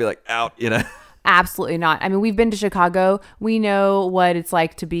restaurant. They'll be like, out, Absolutely not. I mean, we've been to Chicago. We know what it's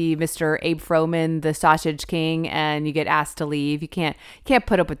like to be Mr. Abe Froman, the Sausage King, and you get asked to leave. You can't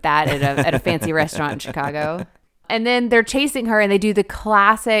put up with that at a fancy restaurant in Chicago. And then they're chasing her, and they do the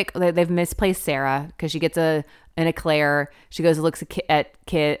classic. They've misplaced Sarah because she gets an eclair. She goes and looks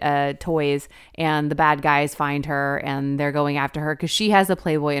at toys, and the bad guys find her, and they're going after her because she has a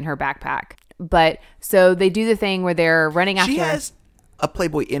Playboy in her backpack. But so they do the thing where they're running after her. She has a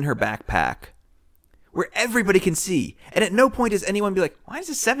Playboy in her backpack where everybody can see. And at no point does anyone be like, why does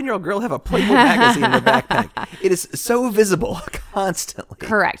a 7-year-old girl have a Playboy magazine in her backpack? It is so visible constantly.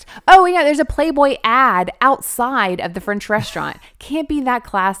 Correct. Oh, yeah, there's a Playboy ad outside of the French restaurant. Can't be that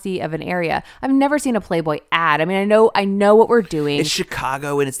classy of an area. I've never seen a Playboy ad. I mean, I know what we're doing. It's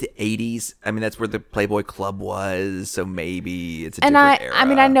Chicago and it's the 80s. I mean, that's where the Playboy Club was, so maybe it's a different era. I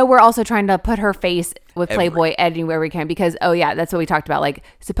mean, I know we're also trying to put her face with Playboy anywhere we can because, oh, yeah, that's what we talked about. Like,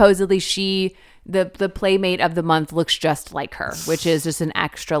 supposedly the Playmate of the month looks just like her, which is just an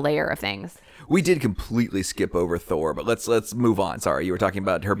extra layer of things. We did completely skip over Thor, but let's move on. Sorry, you were talking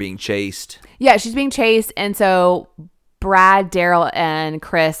about her being chased. Yeah, she's being chased, and so Brad, Daryl, and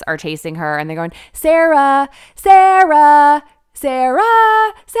Chris are chasing her, and they're going, Sarah, Sarah,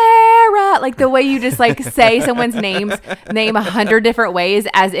 Sarah, Sarah. Like the way you just like say someone's name 100 different ways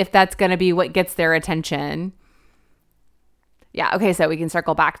as if that's going to be what gets their attention. Yeah, okay, so we can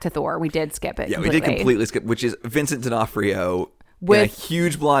circle back to Thor. We did skip it. Yeah, we did completely skip, which is Vincent D'Onofrio with a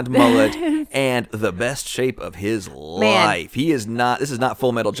huge blonde mullet and the best shape of his life. This is not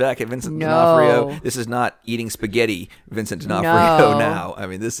Full Metal Jacket Vincent D'Onofrio. This is not eating spaghetti Vincent D'Onofrio now. I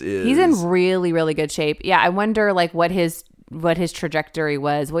mean, he's in really, really good shape. Yeah, I wonder like what his trajectory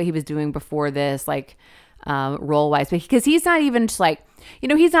was, what he was doing before this, like role-wise. Because he's not even just like,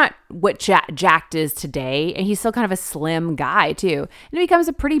 he's not what Jacked is today, and he's still kind of a slim guy too. And he becomes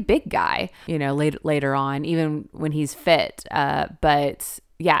a pretty big guy, later on, even when he's fit. But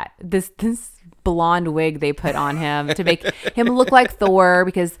yeah, this blonde wig they put on him to make him look like Thor,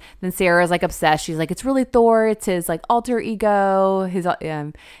 because then Sarah's like obsessed. She's like, it's really Thor. It's his like alter ego, his,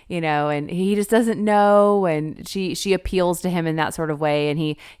 and he just doesn't know. And she appeals to him in that sort of way. And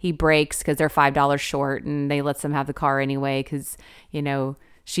he breaks because they're $5 short, and they lets them have the car anyway. Cause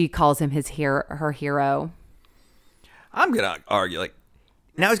she calls him her hero. I'm going to argue like,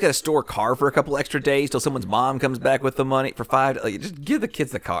 now he's got to store a car for a couple extra days till someone's mom comes back with the money for $5. Like, just give the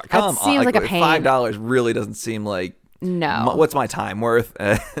kids the car. Come on, seems like a pain. $5 really doesn't seem like what's my time worth?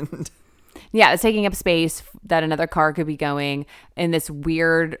 And yeah, it's taking up space that another car could be going in this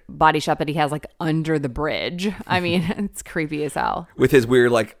weird body shop that he has like under the bridge. I mean, it's creepy as hell. With his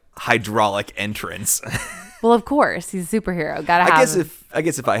weird like hydraulic entrance. Well, of course, he's a superhero. Gotta have. I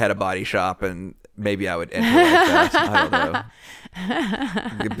guess if I had a body shop, and maybe I would enter like that. I don't know.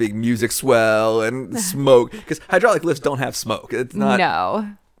 A big music swell and smoke, because hydraulic lifts don't have smoke. It's not. No.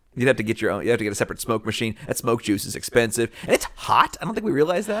 You'd have to get your own. You have to get a separate smoke machine. That smoke juice is expensive, and it's hot. I don't think we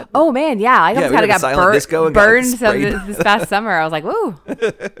realized that. Oh man, yeah, I almost kind of got burned this past summer. I was like, woo. I was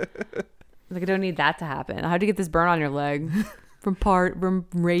like, I don't need that to happen. How'd you get this burn on your leg? From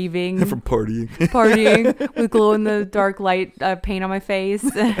raving. From partying. Partying with glow in the dark light paint on my face.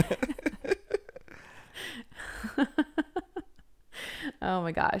 Oh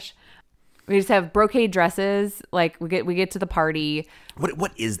my gosh. We just have brocade dresses. Like we get to the party.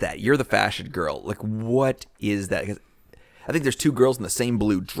 What is that? You're the fashion girl. Like, what is that? 'Cause I think there's two girls in the same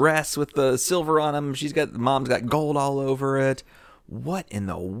blue dress with the silver on them. Mom's got gold all over it. What in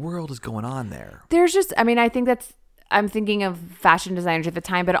the world is going on there? There's just, I think I'm thinking of fashion designers at the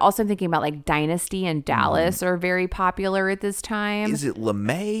time, but also I'm thinking about like Dynasty and Dallas are very popular at this time. Is it lame?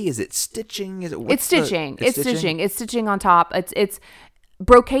 Is it stitching? It's stitching. It's stitching. It's stitching on top. It's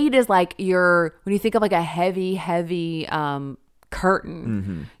brocade is like when you think of like a heavy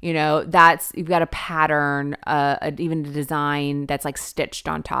curtain. You know, that's, you've got a pattern, even a design that's like stitched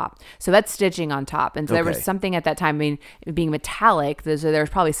on top. So that's stitching on top. And so there was Okay. something at that time, I mean, being metallic, there's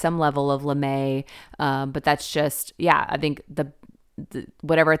probably some level of lame, but that's just, yeah, I think the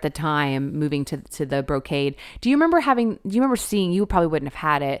whatever at the time, moving to the brocade. Do you remember seeing, you probably wouldn't have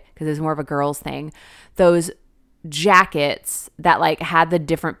had it because it was more of a girls thing, those jackets that like had the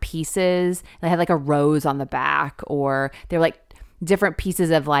different pieces, they had like a rose on the back, or they're like different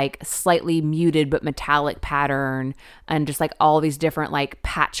pieces of like slightly muted but metallic pattern, and just like all these different like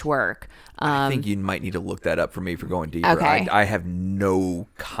patchwork. I think you might need to look that up for me for going deeper. Okay. I have no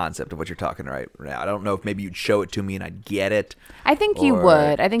concept of what you're talking right now. I don't know if maybe you'd show it to me and I'd get it. I think you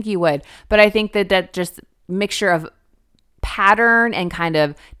would. But I think that just mixture of pattern and kind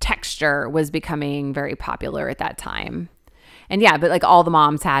of texture was becoming very popular at that time. And yeah, but like all the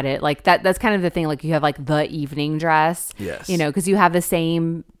moms had it. Like that's kind of the thing. Like you have like the evening dress. Yes. You know, because you have the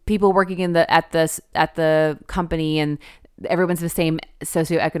same people working in at the company, and everyone's the same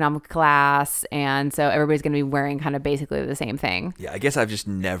socioeconomic class, and so everybody's going to be wearing kind of basically the same thing. Yeah, I guess I've just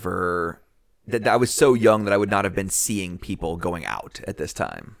never. That I was so young that I would not have been seeing people going out at this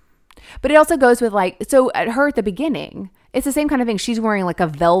time. But it also goes with like, so at her at the beginning, it's the same kind of thing. She's wearing like a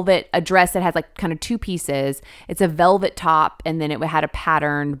dress that has like kind of two pieces. It's a velvet top, and then it had a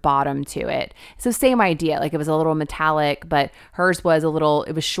patterned bottom to it. So same idea. Like it was a little metallic, but hers it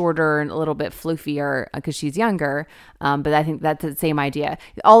was shorter and a little bit floofier because she's younger. But I think that's the same idea.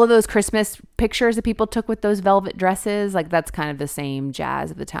 All of those Christmas pictures that people took with those velvet dresses, like that's kind of the same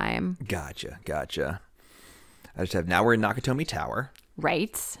jazz of the time. Gotcha. Now we're in Nakatomi Tower.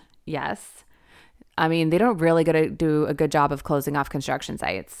 Right. Yes. I mean, they don't really do a good job of closing off construction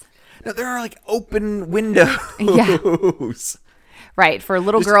sites. No, there are like open windows. Yeah. Right. For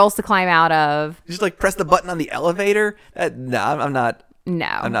little girls to climb out of. Just like press the button on the elevator. No, I'm not. No.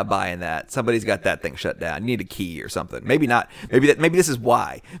 I'm not buying that. Somebody's got that thing shut down. You need a key or something. Maybe not. Maybe this is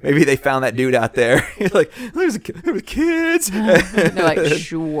why. Maybe they found that dude out there. Like, there was kids. They're like,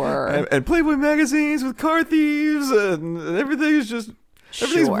 sure. And Playboy magazines with car thieves, and everything's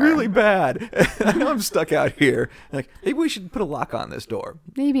Sure. really bad. I know I'm stuck out here. Like, maybe we should put a lock on this door.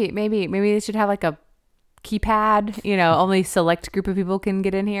 Maybe they should have like a keypad. You know, only select group of people can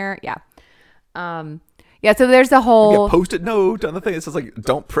get in here. Yeah. Yeah. So there's the whole Maybe a Post-it note on the thing that says like,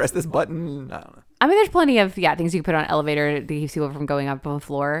 "Don't press this button." I don't know. I mean, there's plenty of things you can put on an elevator to keep people from going up on the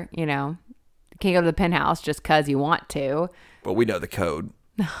floor. You know, you can't go to the penthouse just because you want to. Well, we know the code.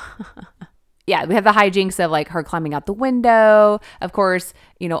 Yeah, we have the hijinks of like her climbing out the window. Of course,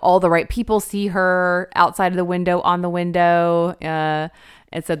 you know, all the right people see her outside of the window, on the window. And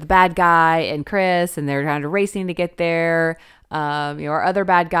so the bad guy and Chris, and they're kind of racing to get there. You know, our other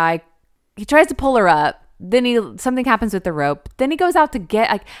bad guy, he tries to pull her up. Then something happens with the rope. Then he goes out to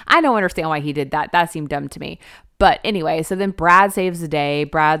get, like, I don't understand why he did that. That seemed dumb to me. But anyway, so then Brad saves the day.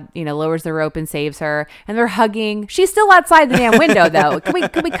 Brad, you know, lowers the rope and saves her, and they're hugging. She's still outside the damn window, though.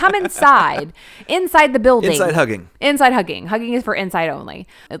 Can we come inside the building? Inside hugging. Inside hugging. Hugging is for inside only.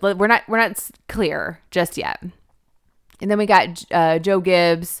 We're not clear just yet. And then we got Joe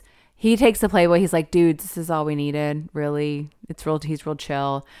Gibbs. He takes the Playboy. He's like, dude, this is all we needed. Really, he's real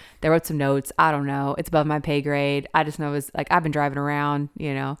chill. They wrote some notes. I don't know. It's above my pay grade. I just know it was like, I've been driving around,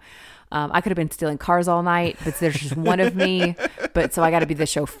 you know. I could have been stealing cars all night, but there's just one of me. But so I got to be the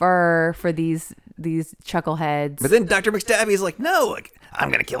chauffeur for these chuckleheads. But then Dr. McStabby's like, no, like, I'm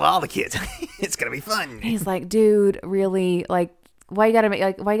going to kill all the kids. It's going to be fun. He's like, dude, really? Like, why you got to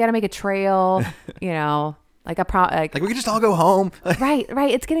make a trail? You know, like Like, we could just all go home. right.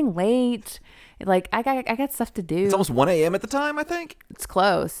 It's getting late. Like, I got stuff to do. It's almost 1 a.m. at the time, I think. It's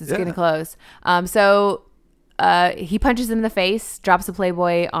close. It's getting close. So he punches him in the face, drops the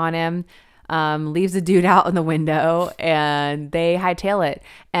Playboy on him, leaves the dude out in the window, and they hightail it.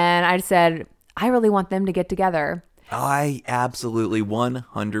 And I said, I really want them to get together. I absolutely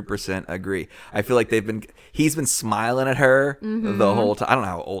 100% agree. I feel like he's been smiling at her the whole time. I don't know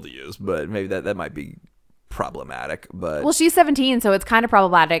how old he is, but maybe that might be problematic. But well, she's 17, so it's kind of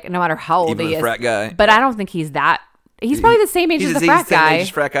problematic no matter how old even he the is. frat guy. But I don't think he's that. He's probably the same age as the frat guy. He's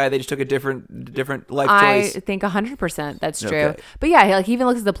frat guy. They just took a different life I choice. think 100% that's true. Okay. But yeah, he even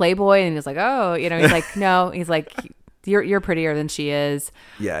looks at the Playboy and he's like, oh, you know, he's like, no, he's like, you're prettier than she is.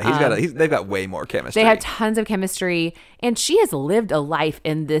 Yeah, they've got way more chemistry. They have tons of chemistry, and she has lived a life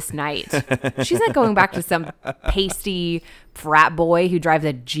in this night. She's not going back to some pasty frat boy who drives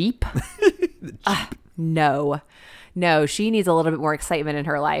a Jeep. No, she needs a little bit more excitement in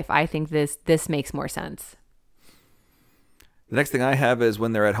her life. I think this makes more sense. The next thing I have is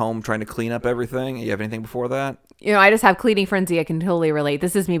when they're at home trying to clean up everything. You have anything before that? You know, I just have cleaning frenzy. I can totally relate.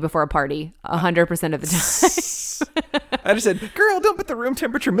 This is me before a party, 100% of the time. I just said, girl, don't put the room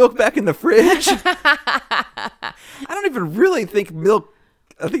temperature milk back in the fridge. I don't even really think milk.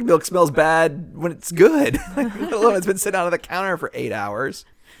 I think milk smells bad when it's good. Let alone it's been sitting out on the counter for 8 hours.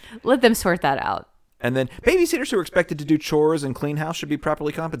 Let them sort that out. And then babysitters who are expected to do chores and clean house should be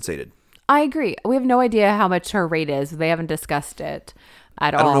properly compensated. I agree. We have no idea how much her rate is. They haven't discussed it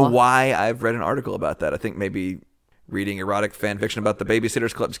at all. I don't know why I've read an article about that. I think maybe reading erotic fan fiction about the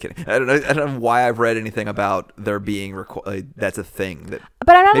Babysitters Club. Just kidding. I don't know why I've read anything about there being that's a thing. That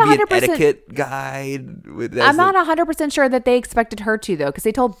but I'm not maybe 100%. An etiquette guide. I'm not 100% sure that they expected her to, though, because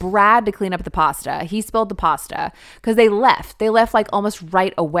they told Brad to clean up the pasta. He spilled the pasta because they left. They left like almost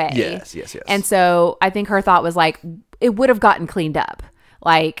right away. Yes. And so I think her thought was like it would have gotten cleaned up.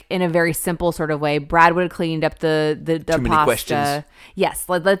 Like in a very simple sort of way. Brad would have cleaned up the Too pasta. many questions. Yes.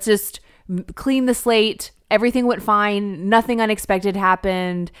 Let's just clean the slate. Everything went fine. Nothing unexpected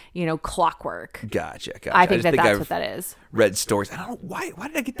happened. You know, clockwork. Gotcha. I think that's I've what that is. Read stories. I don't know why. Why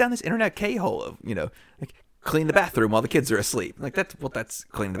did I get down this internet K-hole of, like clean the bathroom while the kids are asleep? Like that's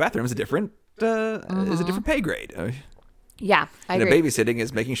cleaning the bathroom is a different pay grade. Yeah, I agree. Babysitting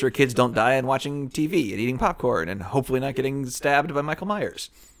is making sure kids don't die and watching TV and eating popcorn and hopefully not getting stabbed by Michael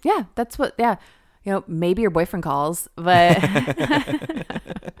Myers. Yeah, that's what. Yeah, maybe your boyfriend calls, but.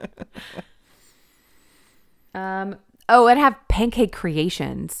 It'd have Pancake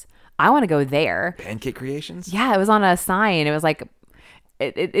Creations. I want to go there. Pancake Creations? Yeah, it was on a sign. It was like,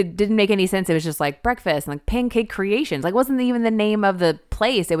 it didn't make any sense. It was just like breakfast and like Pancake Creations. Like, wasn't even the name of the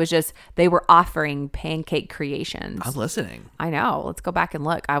place. It was just, they were offering Pancake Creations. I'm listening. I know. Let's go back and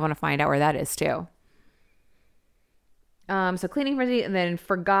look. I want to find out where that is too. So cleaning frenzy, and then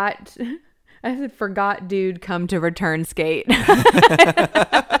forgot dude come to return skate. I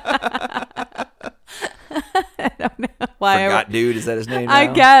don't know why. Forgot dude, is that his name now? I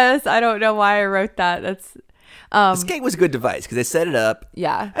guess. I don't know why I wrote that. That's skate was a good device because they set it up.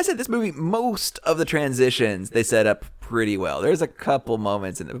 Yeah. I said this movie, most of the transitions they set up pretty well. There's a couple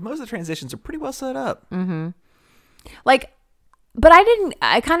moments in it, but most of the transitions are pretty well set up. Mm-hmm. Like, but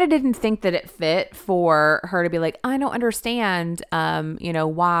I kind of didn't think that it fit for her to be like, I don't understand,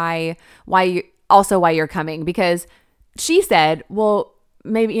 why you're coming, because she said, well,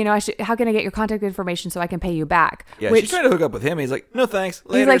 maybe, how can I get your contact information so I can pay you back? Yeah, she's trying to hook up with him. He's like, no, thanks.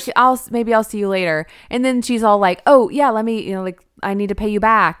 Later. He's like, I'll see you later. And then she's all like, oh yeah, let me, I need to pay you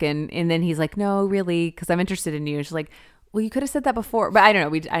back. And then he's like, no, really, because I'm interested in you. And she's like, well, you could have said that before, but I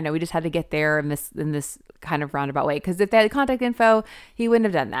don't know. I know we just had to get there in this kind of roundabout way. Because if they had contact info, he wouldn't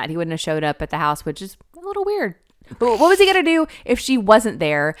have done that. He wouldn't have showed up at the house, which is a little weird. But what was he gonna do if she wasn't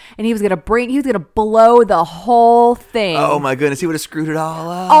there? And he was gonna blow the whole thing. Oh my goodness, he would have screwed it all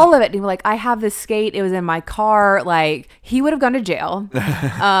up. All of it. And he was like, I have this skate. It was in my car. Like, he would have gone to jail.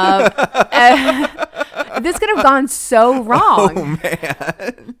 This could have gone so wrong. Oh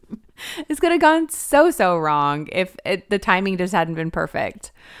man. This could have gone so wrong if the timing just hadn't been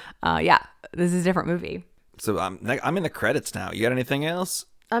perfect. Yeah, this is a different movie. So I'm in the credits now. You got anything else?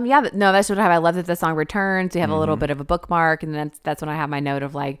 Yeah, no, that's what I have. I love that the song returns. We have a little bit of a bookmark, and then that's when I have my note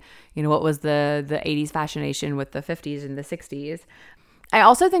of like, what was the 80s fascination with the 50s and the 60s. I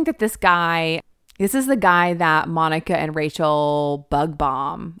also think that this is the guy that Monica and Rachel bug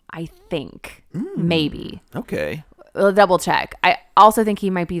bomb, I think. Maybe. Okay. We'll double check. I also think he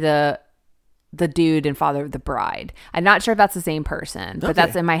might be the dude and father of the bride. I'm not sure if that's the same person, but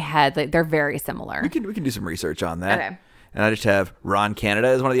that's in my head. Like, they're very similar. We can do some research on that. Okay. And I just have Ron Canada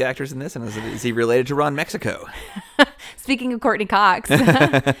as one of the actors in this. And is he related to Ron Mexico? Speaking of Courtney Cox,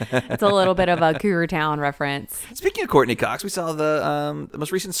 it's a little bit of a Cougar Town reference. Speaking of Courtney Cox, we saw the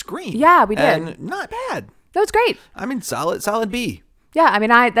most recent Scream. Yeah, we did. And not bad. That was great. I mean, solid B. Yeah, I mean,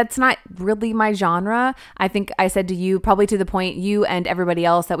 that's not really my genre. I think I said to you, probably to the point, you and everybody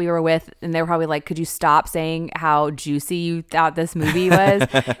else that we were with, and they were probably like, could you stop saying how juicy you thought this movie was?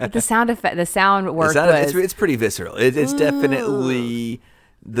 But the sound work was... It's pretty visceral. It's definitely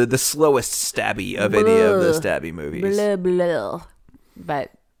the slowest stabby of any of the stabby movies. Blah, blah.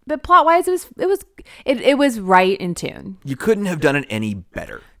 But plot-wise, it was right in tune. You couldn't have done it any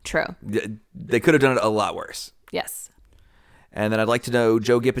better. True. They could have done it a lot worse. Yes. And then I'd like to know,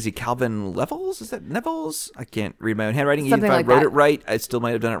 Joe Gipp, is he Calvin Levels? Is that Nevels? I can't read my own handwriting. Even if I wrote it right, I still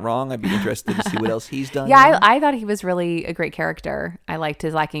might have done it wrong. I'd be interested to see what else he's done. Yeah, I thought he was really a great character. I liked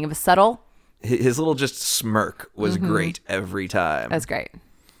his lacking of a subtle. His little just smirk was great every time. That's great.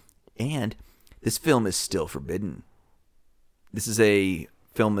 And this film is still forbidden. This is a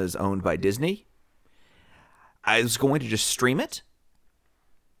film that is owned by Disney. I was going to just stream it,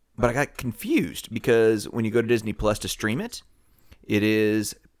 but I got confused because when you go to Disney Plus to stream it, it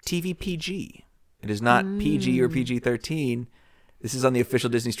is TV PG. It is not PG or PG-13. This is on the official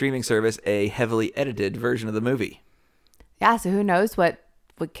Disney streaming service, a heavily edited version of the movie. Yeah, so who knows what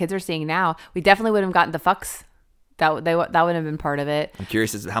kids are seeing now. We definitely would have gotten the fucks. That would have been part of it. I'm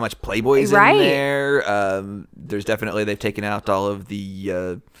curious as to how much Playboy is in there. There's definitely, they've taken out all of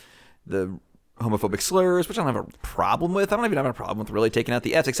the homophobic slurs, which I don't have a problem with. I don't even have a problem with really taking out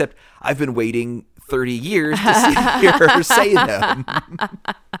the Fs, except I've been waiting 30 years to hear her say them.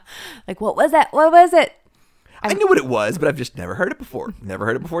 Like, what was that? What was it? I knew what it was, but I've just never heard it before. Never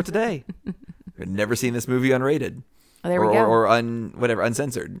heard it before today. I've never seen this movie unrated. Oh, there we go. Or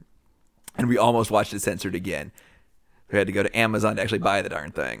uncensored. And we almost watched it censored again. We had to go to Amazon to actually buy the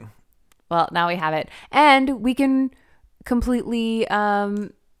darn thing. Well, now we have it. And we can completely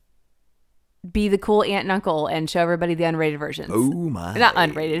be the cool aunt and uncle and show everybody the unrated versions. Oh, my. Not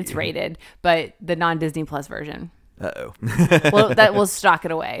unrated, it's rated, but the non-Disney Plus version. Uh-oh. We'll stock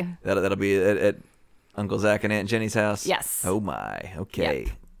it away. That'll be at Uncle Zach and Aunt Jenny's house? Yes. Oh, my. Okay.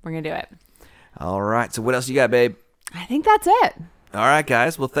 Yep. We're going to do it. All right. So what else you got, babe? I think that's it. All right,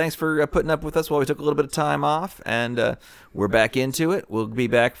 guys. Well, thanks for putting up with us while we took a little bit of time off, and we're back into it. We'll be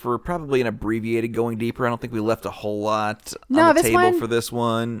back for probably an abbreviated Going Deeper. I don't think we left a whole lot on the table for this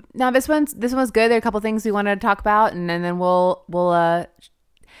one. No, this one's good. There are a couple things we wanted to talk about, and then we'll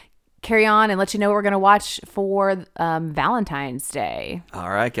carry on and let you know what we're going to watch for Valentine's Day. All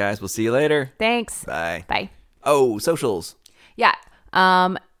right, guys. We'll see you later. Thanks. Bye. Bye. Oh, socials. Yeah.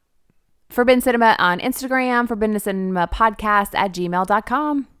 Forbidden Cinema on Instagram, Forbidden Cinema Podcast at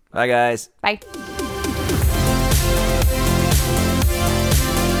gmail.com. Bye, guys. Bye.